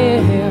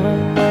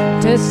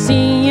 to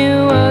see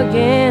you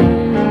again.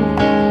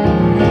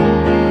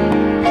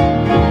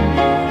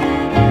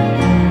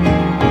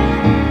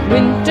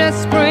 Winter,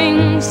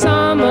 spring,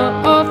 summer,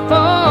 or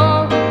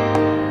fall,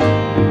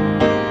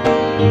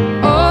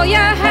 all you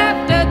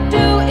have to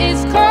do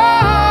is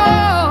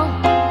call,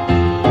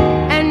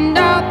 and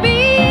I'll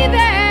be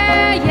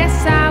there,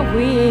 yes I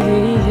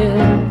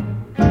will.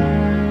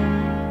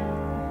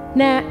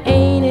 Now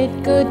ain't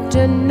it good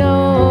to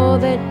know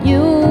that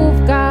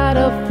you've got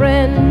a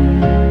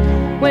friend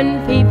when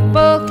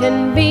people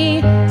can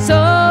be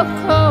so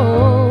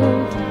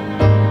cold?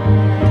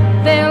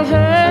 They'll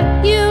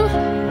hurt you,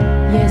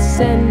 yes,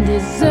 and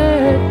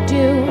desert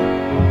you,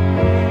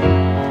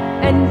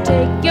 and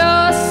take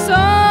your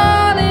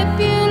soul if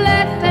you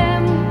let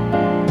them.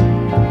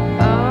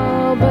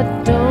 Oh, but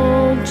don't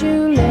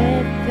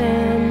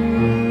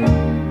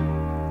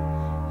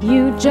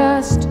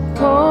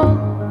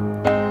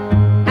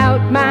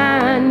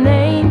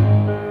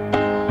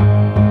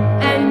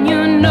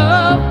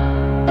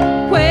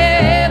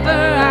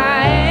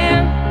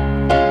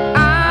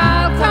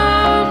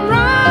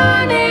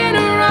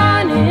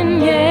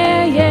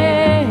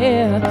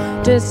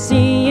to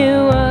see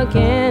you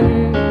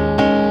again.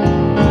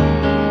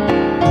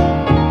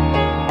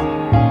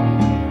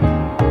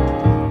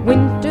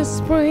 Winter,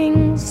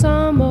 spring,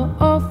 summer,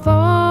 or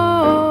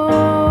fall,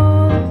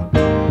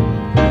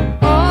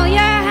 all you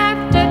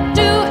have to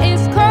do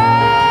is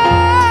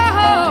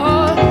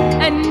call,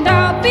 and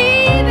I'll be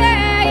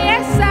there,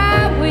 yes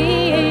I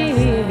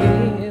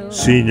will.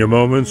 Senior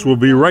Moments will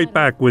be right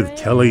back with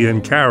Kellie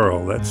and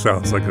Carol. That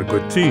sounds like a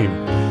good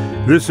team.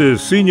 This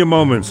is Senior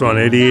Moments on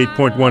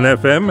 88.1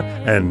 FM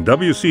and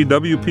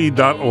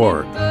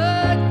WCWP.org.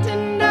 Good to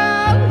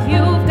know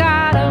you've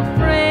got a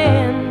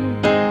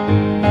friend.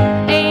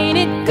 Ain't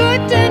it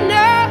good to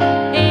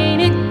know?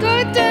 Ain't it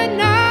good to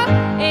know?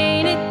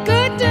 Ain't it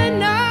good to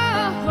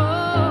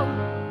know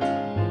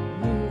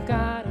you've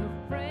got a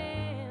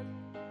friend?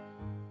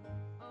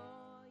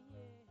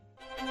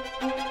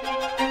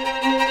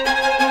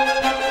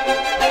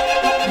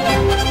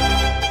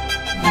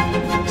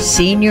 Oh,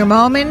 Senior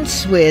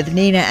Moments with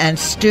Nina and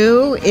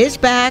Stu is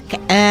back,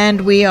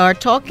 and we are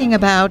talking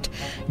about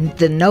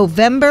the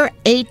November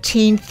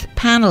 18th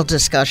panel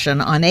discussion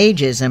on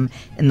ageism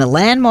in the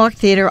Landmark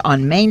Theater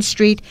on Main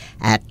Street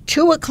at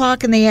 2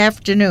 o'clock in the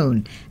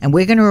afternoon. And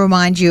we're going to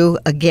remind you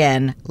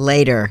again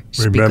later.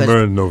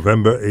 Remember,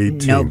 November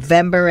 18th.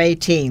 November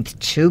 18th,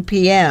 2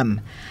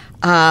 p.m.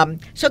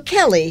 So,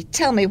 Kellie,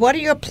 tell me, what are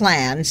your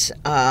plans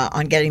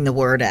on getting the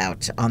word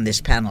out on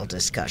this panel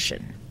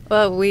discussion?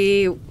 Well,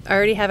 we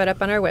already have it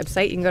up on our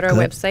website. You can go to our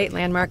website,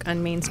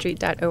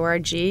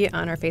 landmarkonmainstreet.org,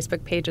 on our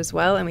Facebook page as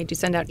well, and we do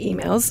send out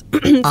emails.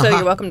 So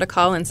you're welcome to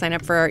call and sign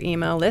up for our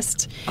email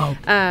list.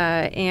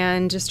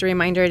 And just a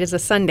reminder, it is a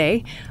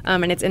Sunday,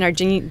 and it's in our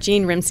Gene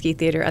Rimsky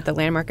Theater at the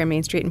Landmark on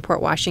Main Street in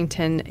Port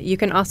Washington. You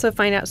can also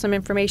find out some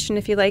information,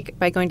 if you like,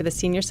 by going to the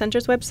Senior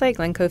Center's website,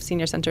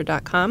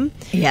 glencoveseniorcenter.com.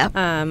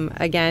 Yeah.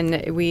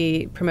 Again,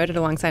 we promote it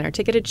alongside our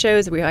ticketed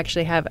shows. We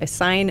actually have a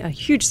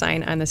huge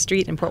sign on the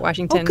street in Port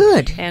Washington. Oh,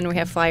 good. And we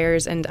have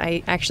flyers, and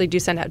I actually do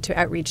send out to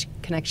Outreach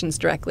Connections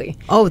directly.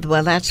 Oh,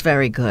 well, that's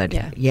very good.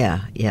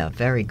 Yeah. Yeah,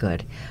 very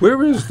good.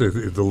 Where is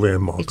the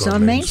Landmark? It's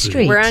on Main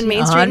Street. We're on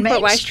Main Street in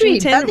Port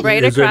Washington,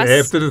 right is across. Is it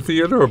after the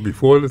theater or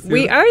before the theater?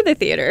 We are the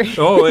theater.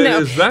 Oh,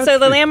 no. is that? So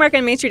the Landmark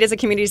on Main Street is a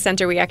community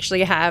center. We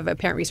actually have a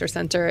parent resource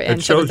center. And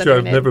it shows you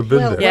I've never been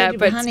there. Yeah,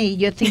 but honey,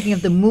 you're thinking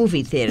of the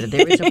movie theater.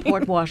 There is a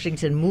Port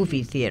Washington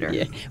movie theater.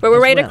 Yeah. But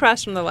we're right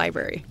across from the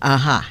library.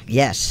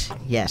 Yes.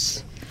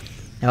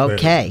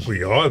 Okay.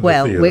 We are the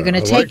well, theater. we're going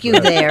to take you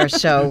there,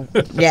 so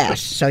yes,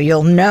 so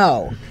you'll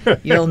know. And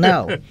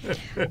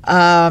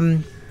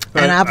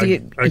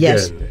again,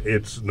 yes.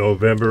 It's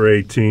November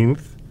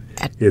 18th.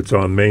 It's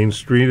on Main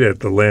Street at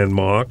the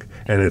Landmark,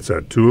 and it's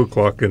at 2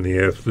 o'clock in the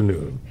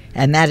afternoon.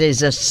 And that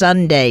is a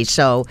Sunday,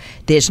 so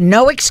there's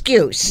no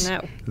excuse.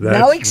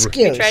 No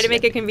excuse. We try to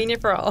make it convenient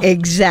for all.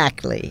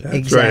 Exactly.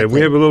 That's right.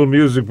 We have a little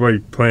music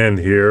break planned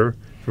here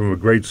from a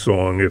great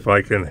song, If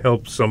I Can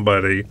Help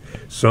Somebody,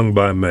 sung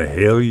by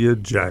Mahalia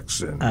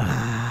Jackson.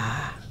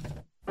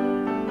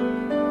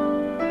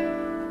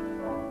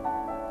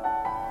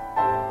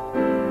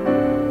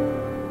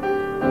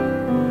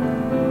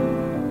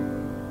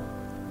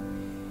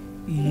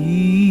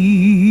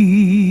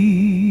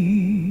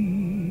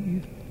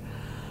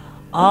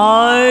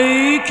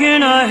 I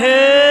can help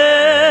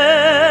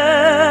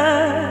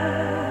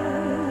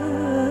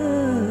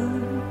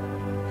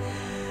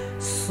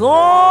somebody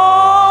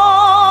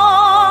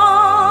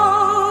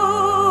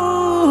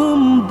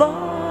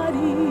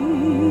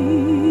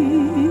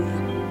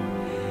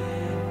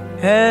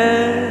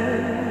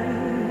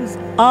as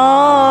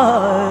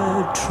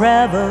I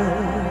travel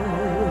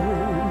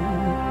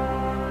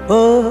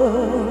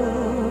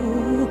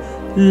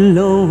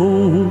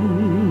alone.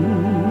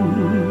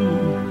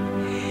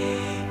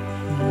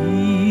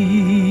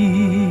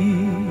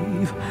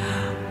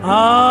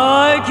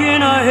 I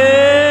can help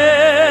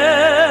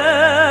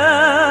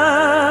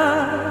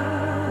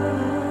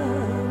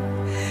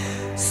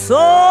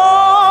somebody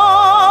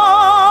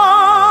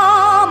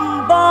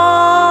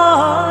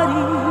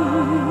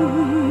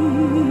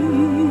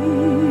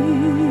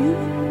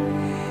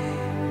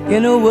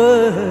in a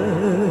word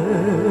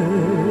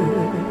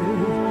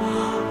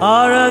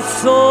or a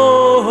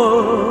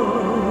soul.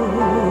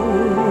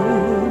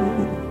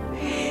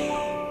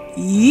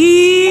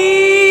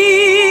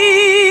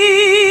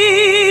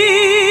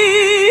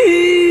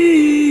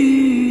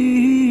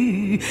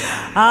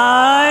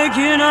 I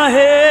can help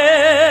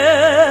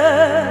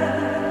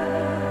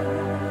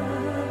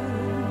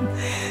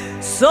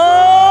somebody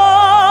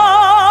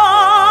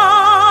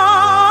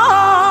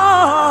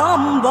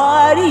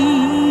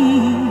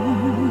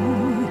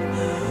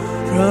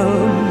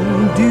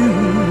from dew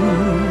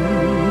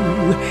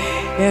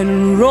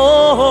and roll.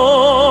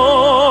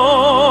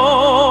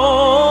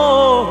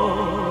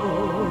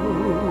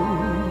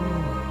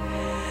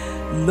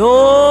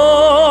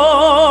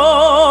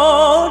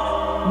 Lord,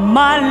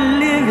 my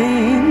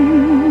living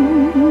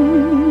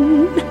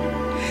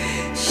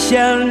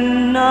shall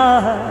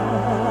not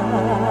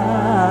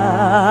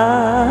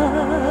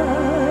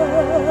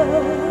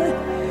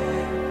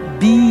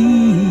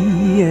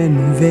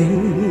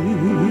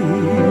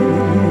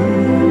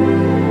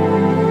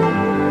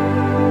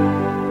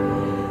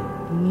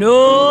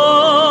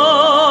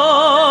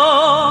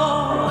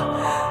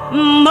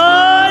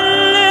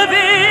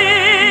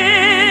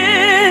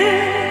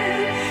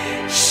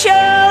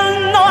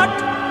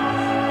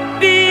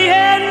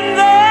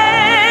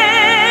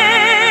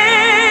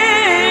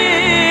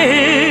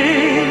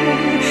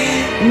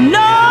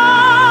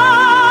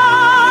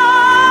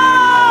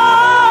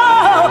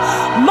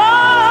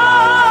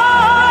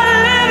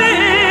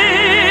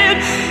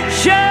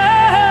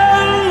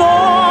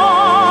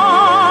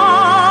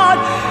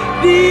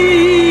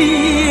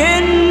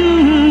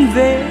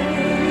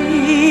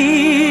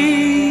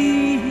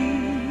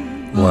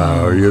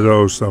Wow, you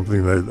know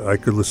something that I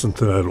could listen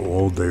to that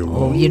all day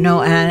long. You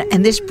know,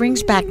 and this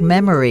brings back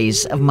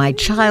memories of my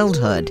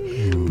childhood.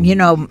 You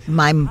know,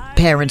 my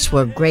parents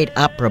were great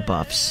opera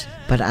buffs,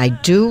 but I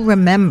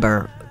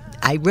remember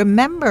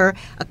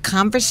a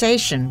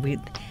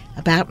conversation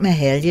about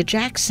Mahalia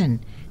Jackson.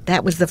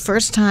 That was the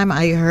first time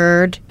I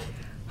heard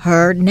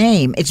her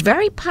name. It's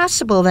very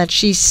possible that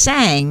she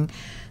sang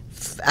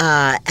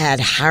at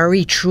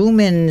Harry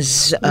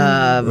Truman's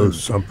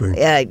something.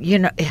 You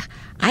know,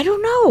 I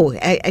don't know.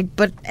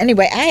 But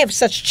anyway, I have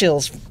such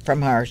chills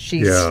from her. She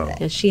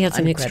has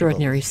an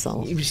extraordinary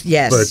soul.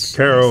 Yes. But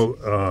Carol,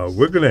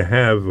 we're going to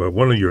have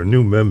one of your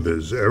new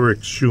members,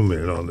 Eric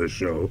Schumann, on the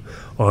show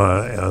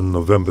on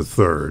November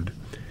 3rd.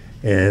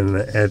 And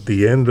at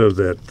the end of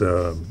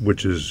that,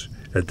 which is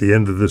at the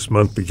end of this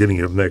month,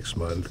 beginning of next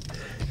month.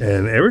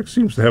 And Eric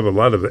seems to have a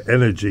lot of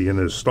energy and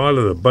has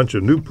started a bunch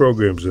of new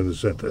programs in the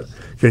center.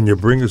 Can you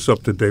bring us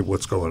up to date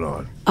what's going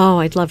on? Oh,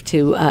 I'd love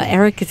to.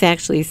 Eric has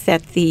actually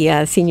set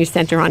the Senior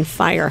Center on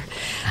fire.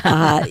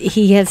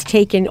 He has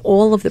taken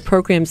all of the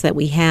programs that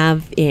we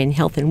have in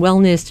health and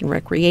wellness and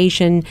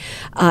recreation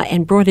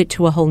and brought it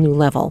to a whole new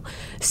level.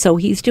 So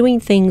he's doing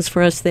things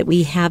for us that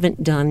we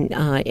haven't done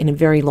in a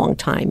very long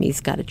time. He's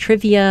got a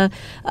trivia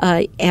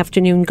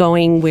afternoon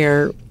going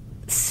where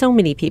so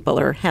many people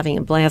are having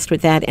a blast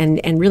with that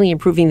and really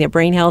improving their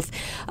brain health.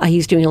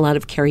 He's doing a lot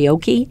of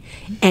karaoke,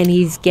 and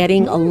he's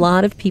getting a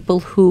lot of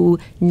people who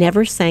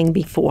never sang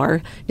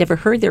before, never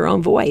heard their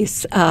own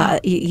voice.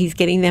 He's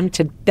getting them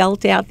to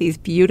belt out these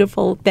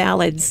beautiful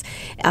ballads.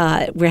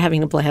 We're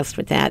having a blast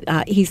with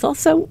that. He's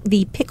also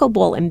the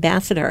pickleball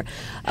ambassador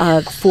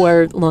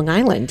for Long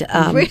Island,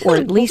 or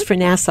at least for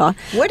Nassau.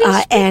 What is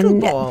pickleball?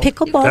 And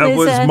pickleball That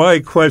was my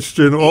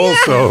question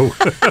also.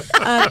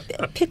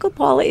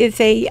 Pickleball is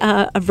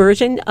a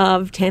version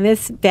of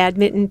tennis,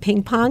 badminton,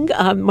 ping pong,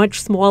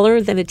 much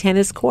smaller than a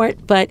tennis court,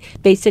 but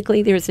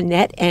basically there's a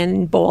net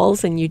and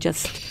balls, and you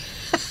just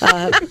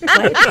play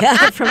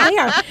from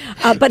there.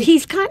 But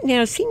he's got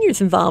now seniors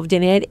involved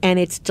in it, and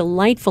it's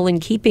delightful in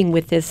keeping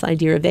with this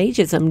idea of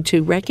ageism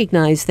to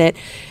recognize that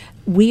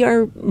we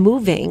are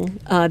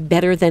moving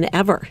better than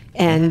ever,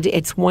 and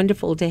it's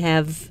wonderful to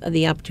have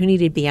the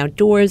opportunity to be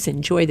outdoors,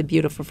 enjoy the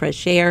beautiful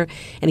fresh air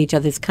and each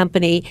other's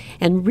company,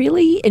 and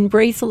really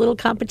embrace a little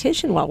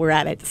competition while we're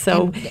at it.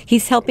 So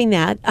he's helping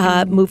that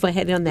move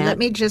ahead on that. Let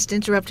me just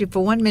interrupt you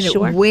for 1 minute.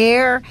 Sure.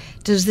 Where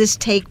does this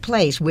take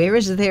place? Where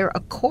is there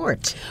a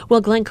court? Well,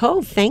 Glen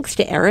Cove, thanks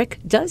to Eric,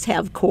 does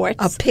have courts.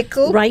 A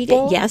pickleball? Right,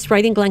 yes,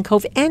 right in Glen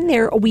Cove. And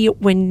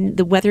when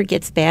the weather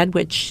gets bad,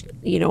 which,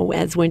 you know,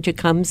 as winter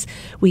comes,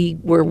 we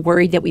were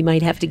worried that we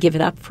might have to give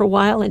it up for a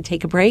while and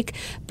take a break.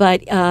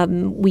 But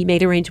we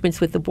made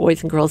arrangements with the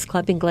Boys and Girls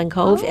Club in Glen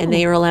Cove, and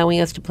they are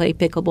allowing us to play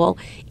pickleball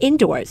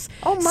indoors.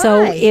 Oh, my.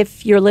 So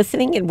if you're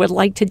listening and would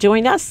like to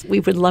join us, we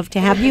would love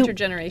to have you.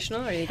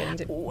 Intergenerational, or are you going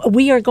to?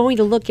 We are going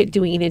to look at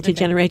doing an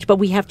intergenerational, but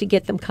we have to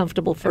get them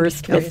comfortable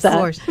first with,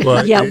 course.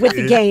 Well, with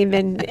the game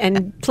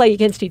and play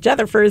against each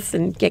other first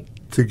and get.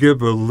 To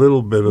give a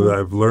little bit that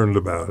I've learned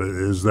about it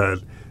is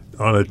that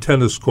on a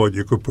tennis court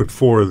you could put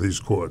 4 of these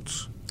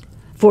courts.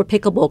 For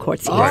pickleball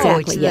courts,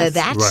 exactly. Yes.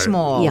 That's Right.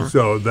 small. Yeah.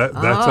 So that's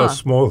how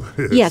small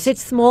it is. Yes,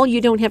 it's small. You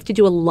don't have to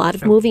do a lot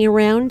of moving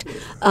around,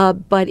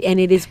 and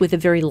it is with a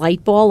very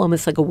light ball,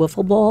 almost like a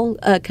wiffle ball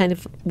kind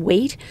of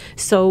weight.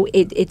 So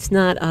it's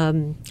not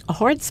a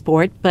hard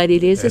sport, but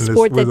it is a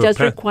sport that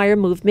does require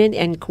movement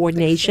and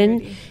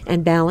coordination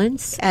and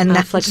balance And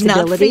that's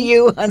flexibility. not for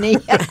you, honey.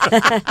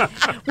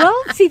 Well,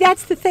 see,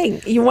 that's the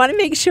thing. You want to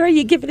make sure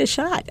you give it a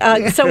shot.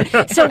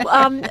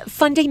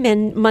 Fun Day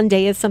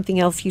Monday is something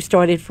else you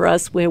started for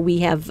us, where we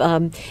have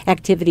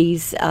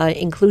activities,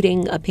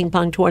 including a ping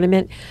pong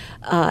tournament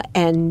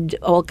and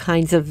all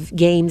kinds of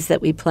games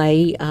that we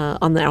play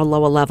on our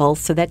lower level.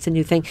 So that's a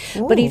new thing.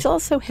 Ooh. But he's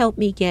also helped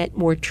me get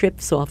more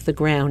trips off the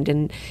ground.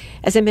 And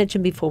as I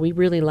mentioned before, we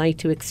really like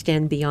to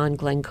extend beyond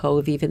Glen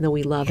Cove, even though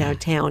we love our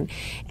town.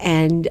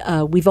 And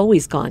we've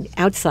always gone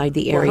outside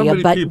the area. How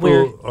many but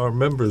people are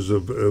members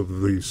of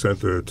the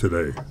center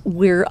today?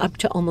 We're up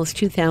to almost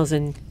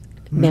 2,000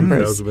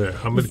 members.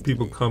 How many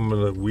people come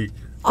in a week?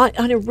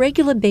 On a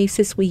regular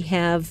basis, we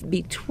have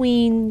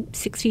between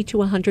 60 to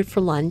 100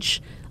 for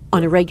lunch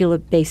on a regular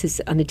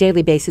basis, on a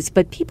daily basis.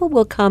 But people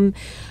will come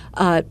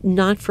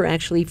not for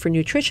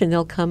nutrition.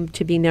 They'll come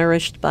to be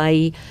nourished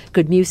by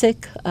good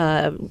music,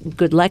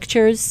 good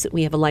lectures.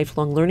 We have a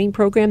lifelong learning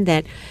program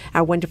that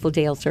our wonderful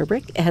Dale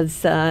Zerbrick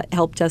has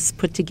helped us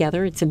put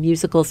together. It's a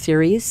musical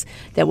series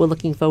that we're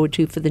looking forward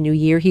to for the new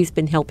year. He's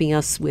been helping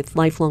us with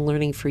lifelong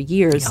learning for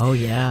years. Oh,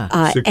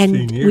 yeah. 16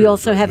 and years, we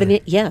also have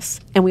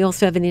and we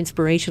also have an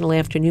inspirational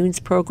afternoons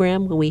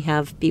program where we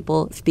have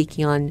people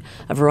speaking on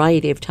a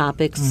variety of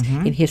topics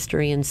in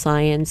history and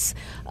science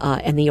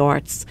and the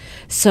arts.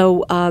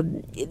 So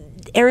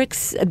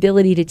Eric's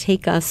ability to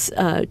take us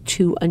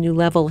to a new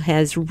level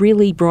has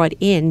really brought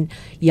in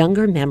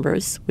younger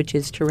members, which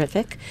is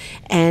terrific,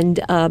 and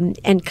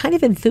kind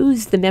of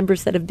enthused the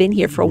members that have been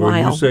here for a When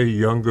while. you say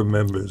younger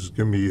members,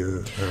 give me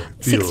a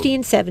feel. 60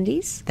 and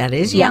 70s. That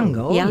is young.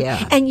 Oh,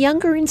 yeah. And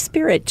younger in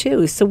spirit,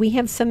 too. So we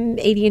have some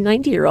 80 and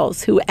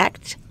 90-year-olds who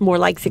act more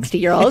like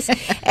 60-year-olds.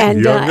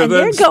 And, Younger and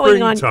they're than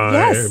going on. springtime.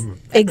 Yes,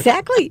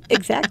 exactly.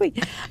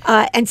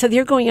 And so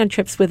they're going on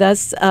trips with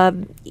us.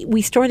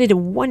 We started a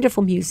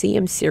wonderful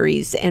museum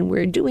series, and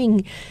we're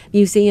doing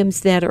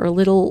museums that are a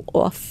little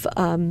off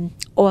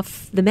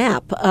the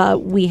map.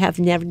 We have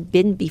never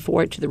been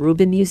before to the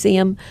Rubin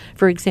Museum,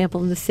 for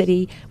example, in the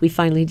city. We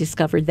finally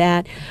discovered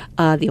that.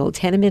 The Old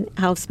Tenement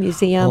House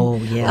Museum. Oh,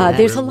 yeah.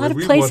 There's a lot of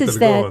We places wanted to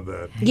go that. on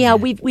that. Yeah,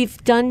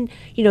 we've done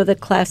the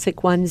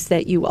classic ones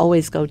that you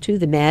always go to,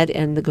 the Met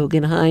and the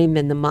Guggenheim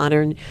and the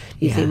Modern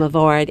Museum of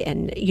Art,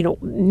 and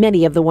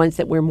many of the ones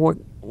that we're more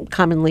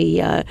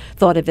commonly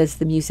thought of as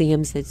the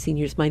museums that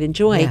seniors might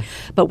enjoy. Yeah.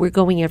 But we're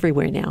going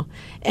everywhere now,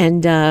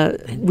 and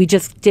we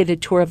just did a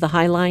tour of the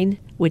High Line,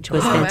 which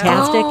was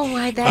fantastic. Oh,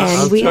 why, that's-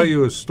 I'll And tell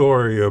you a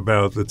story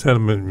about the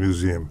tenement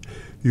museum.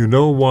 You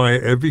know why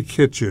every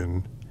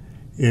kitchen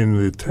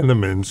in the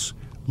tenements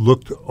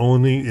looked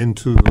only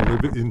into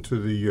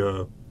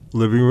the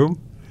living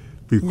room?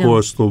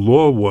 Because the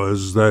law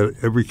was that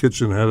every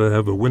kitchen had to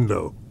have a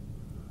window,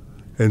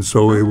 and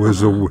so it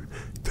was a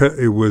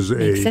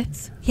Makes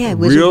sense. Yeah, it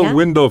was real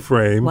window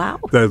frame Wow.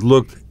 that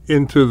looked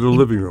into the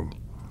living room.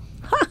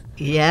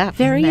 Yeah.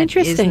 Very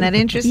interesting. Isn't that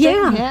interesting?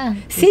 Yeah.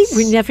 See, It's-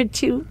 we're never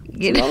too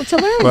old to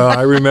learn. Well,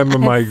 I remember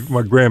my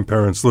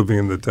grandparents living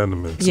in the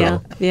tenement.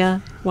 So. Yeah.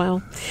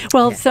 Wow.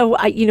 Well, so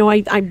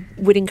I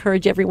would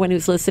encourage everyone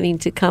who's listening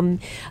to come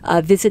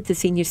visit the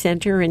Senior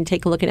Center and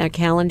take a look at our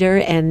calendar,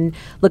 and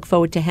look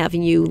forward to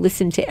having you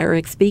listen to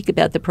Eric speak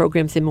about the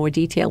programs in more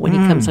detail when he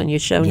comes on your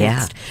show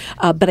next.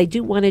 But I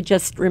do want to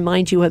just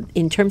remind you,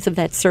 in terms of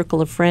that circle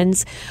of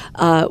friends,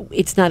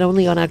 it's not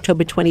only on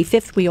October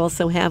 25th. We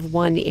also have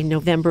one in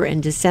November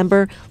and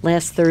December,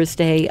 last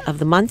Thursday of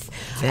the month.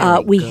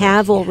 We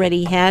have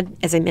already had,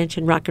 as I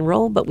mentioned, rock and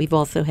roll, but we've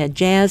also had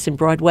jazz and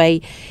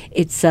Broadway.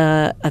 It's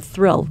a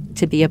thrill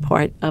to be a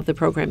part of the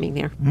programming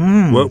there.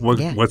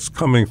 What's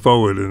coming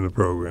forward in the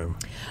program?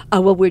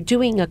 Well, we're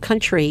doing a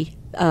country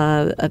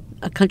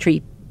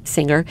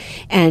singer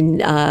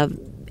and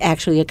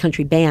actually a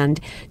country band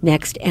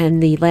next,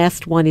 and the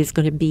last one is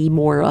going to be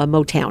more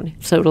Motown.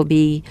 So it'll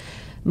be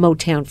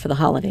Motown for the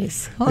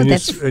holidays. Oh,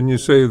 And you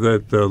say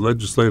that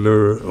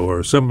legislator or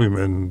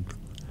Assemblyman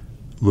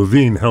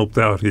Levine helped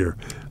out here.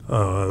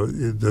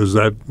 Does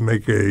that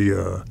make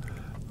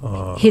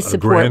His a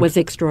support grant? was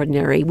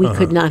extraordinary. We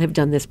could not have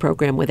done this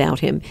program without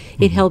him.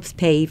 It helps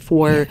pay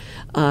for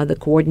the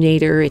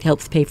coordinator. It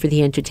helps pay for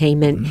the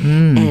entertainment.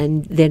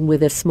 And then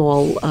with a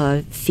small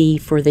fee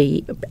for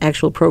the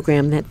actual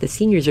program that the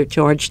seniors are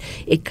charged,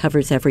 it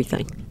covers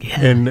everything.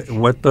 And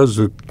what is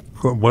the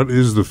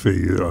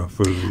fee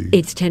for the?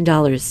 It's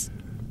 $10.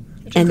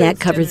 And that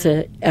covers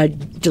a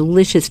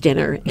delicious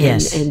dinner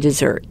and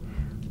dessert.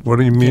 What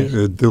do you mean,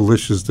 a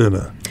delicious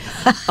dinner?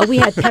 We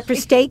had pepper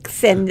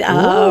steaks and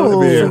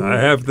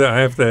I have to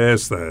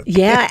ask that.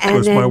 yeah, and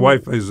Because my then-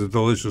 wife is a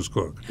delicious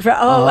cook.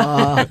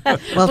 Well,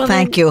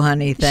 thank you,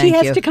 honey. Thank she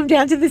has you. to come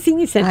down to the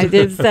senior center.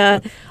 There's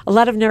a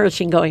lot of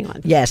nourishing going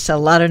on. Yes, a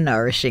lot of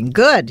nourishing.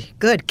 Good.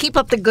 Keep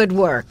up the good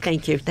work.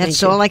 Thank you. That's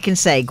Thank you. all I can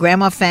say.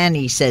 Grandma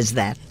Fanny says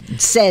that.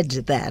 Said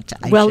that.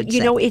 I Well, should you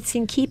say. know, it's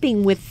in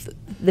keeping with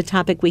the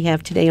topic we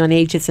have today on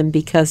ageism,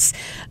 because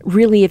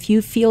really, if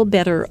you feel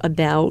better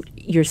about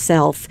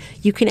yourself,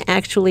 you can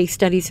actually,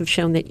 studies have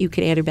shown that you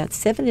can add about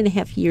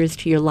 7.5 years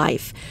to your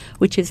life,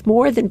 which is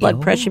more than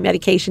blood pressure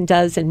medication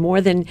does and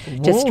more than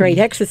just straight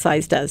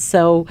exercise does.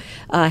 So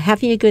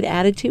having a good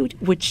attitude,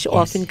 which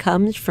often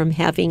comes from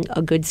having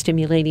a good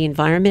stimulating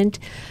environment,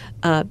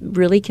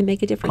 really can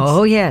make a difference.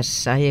 Oh,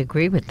 yes, I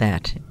agree with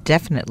that.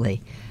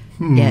 Definitely.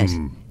 Yes.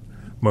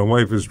 My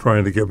wife is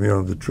trying to get me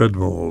on the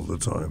treadmill all the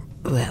time.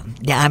 Well,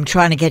 yeah, I'm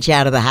trying to get you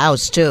out of the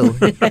house, too.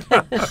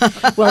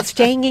 Well,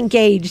 staying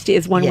engaged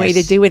is one way to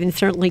Yes. do it, and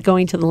certainly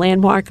going to the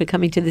landmark or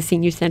coming to the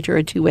senior center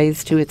are two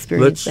ways to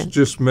experience Let's that.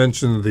 just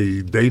mention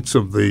the dates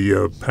of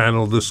the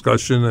panel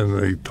discussion and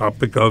the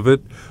topic of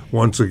it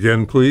once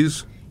again,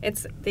 please.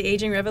 It's the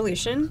Aging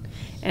Revolution,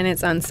 and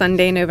it's on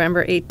Sunday,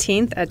 November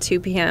 18th at 2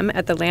 p.m.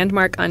 at the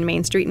Landmark on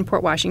Main Street in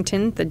Port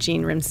Washington, the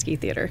Gene Rimsky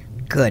Theater.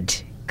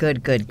 Good. You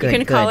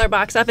can call our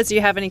box office if you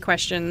have any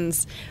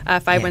questions,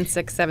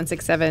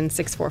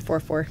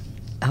 516-767-6444.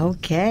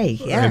 Okay,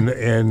 yeah.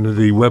 And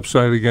the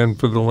website again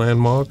for the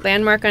landmark?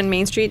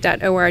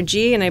 Landmarkonmainstreet.org,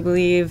 and I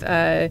believe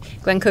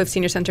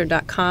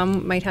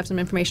glencoveseniorcenter.com might have some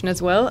information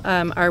as well.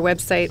 Our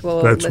website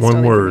will That's list one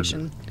all the word.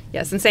 information.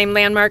 Yes, and same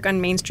Landmark on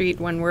Main Street,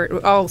 one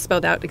word, all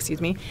spelled out,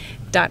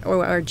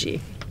 .org.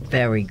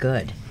 Very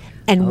good.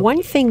 And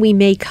one thing we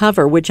may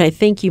cover, which I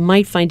think you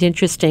might find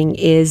interesting,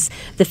 is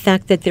the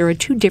fact that there are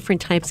two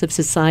different types of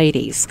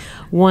societies.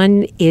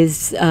 One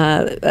is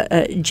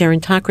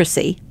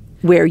gerontocracy,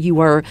 where you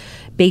are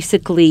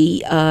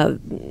basically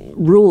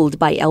ruled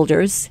by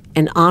elders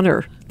and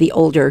honor the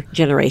older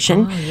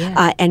generation.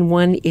 And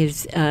one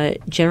is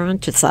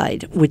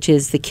geronticide, which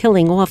is the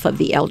killing off of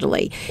the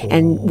elderly.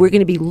 And we're going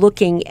to be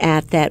looking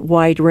at that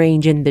wide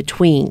range in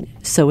between.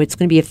 So it's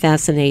going to be a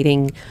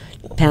fascinating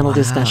panel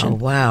discussion.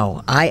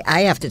 Wow.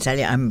 I have to tell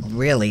you, I'm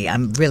really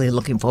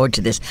looking forward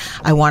to this.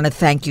 I want to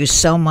thank you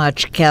so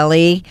much,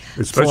 Kellie.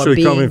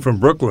 Especially coming from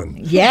Brooklyn.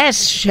 Yes,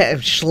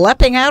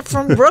 schlepping out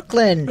from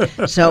Brooklyn.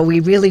 So we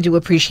really do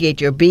appreciate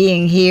your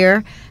being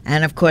here.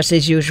 And, of course,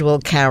 as usual,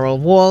 Carol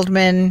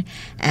Waldman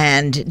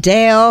and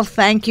Dale,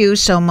 thank you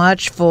so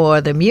much for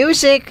the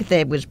music.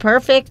 It was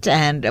perfect.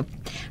 And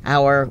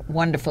our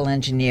wonderful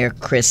engineer,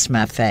 Chris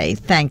Maffei.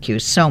 Thank you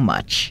so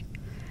much.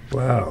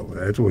 Wow,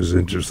 that was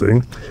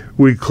interesting.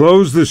 We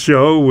close the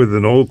show with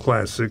an old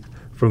classic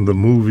from the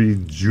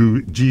movie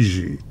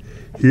Gigi.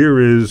 Here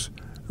is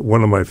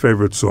one of my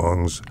favorite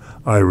songs,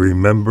 I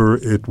Remember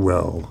It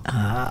Well.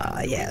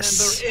 Ah,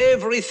 yes. Remember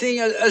everything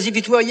as if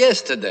it were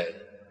yesterday.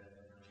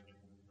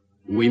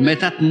 We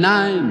met at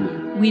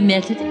 9. We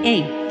met at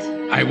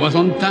 8. I was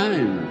on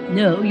time.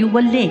 No, you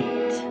were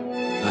late.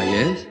 Ah,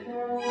 yes?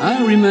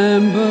 I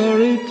remember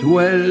it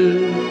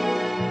well.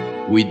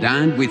 We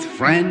dined with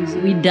friends.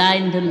 We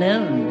dined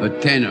alone. A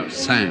tenor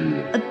sang.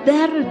 A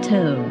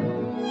baritone.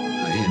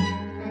 Ah, yes.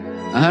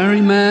 I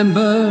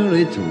remember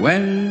it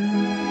well.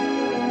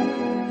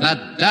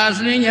 That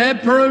dazzling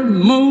April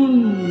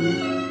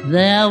moon.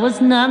 There was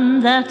none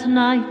that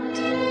night,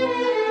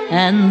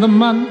 and the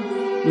month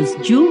was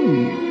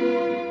June.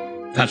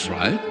 That's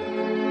right.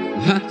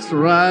 That's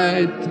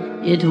right.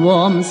 It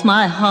warms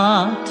my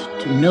heart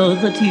to know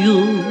that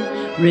you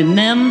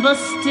remember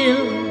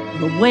still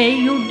the way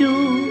you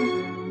do.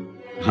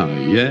 Ah,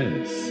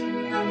 yes.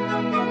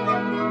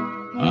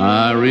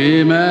 I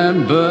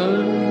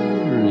remember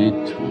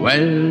it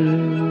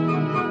well.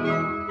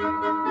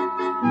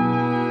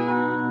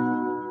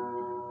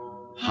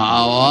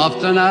 How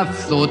often I've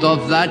thought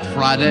of that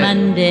Friday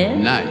Monday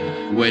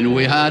night when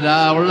we had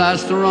our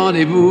last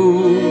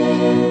rendezvous.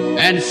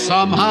 And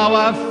somehow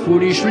I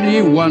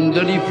foolishly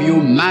wondered if you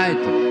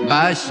might,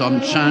 by some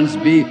chance,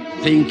 be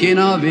thinking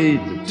of it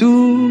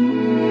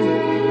too.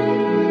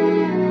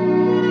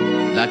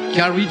 That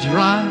carriage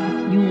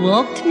ride. You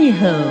walked me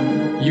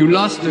home. You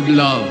lost a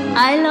glove.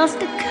 I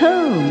lost a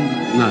comb.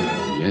 Ah,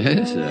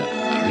 yes,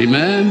 I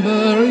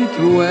remember it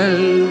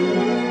well.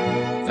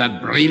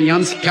 That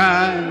brilliant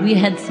sky. We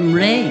had some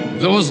rain.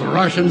 Those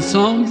Russian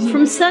songs.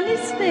 From sunny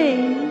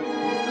Spain.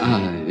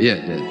 Ah,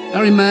 yes, yes.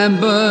 I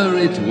remember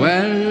it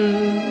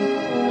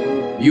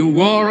well. You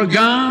wore a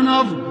gown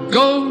of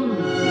gold.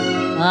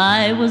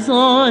 I was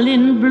all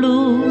in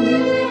blue.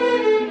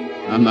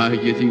 Am I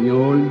getting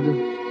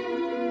old?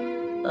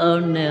 Oh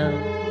no,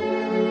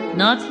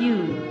 not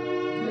you.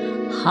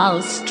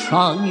 How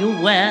strong you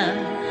were,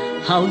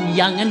 how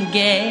young and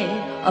gay,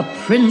 a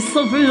prince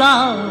of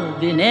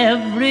love in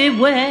every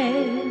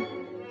way.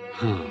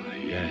 Ah,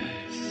 yes.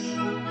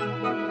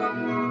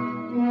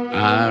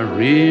 I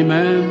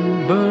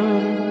remember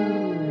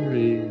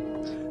it.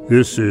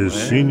 This is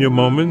Senior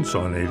Moments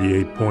on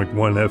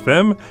 88.1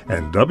 FM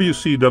and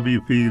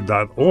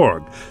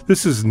WCWP.org.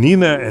 This is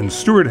Nina and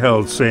Stuart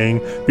Held saying,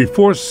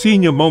 before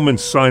Senior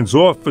Moments signs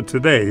off for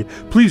today,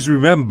 please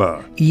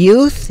remember,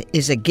 youth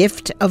is a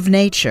gift of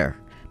nature,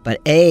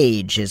 but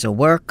age is a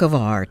work of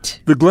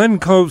art. The Glen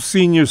Cove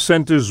Senior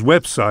Center's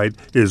website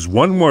is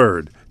one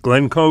word,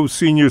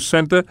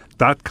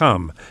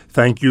 GlenCoveSeniorCenter.com.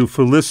 Thank you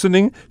for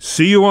listening.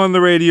 See you on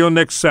the radio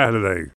next Saturday.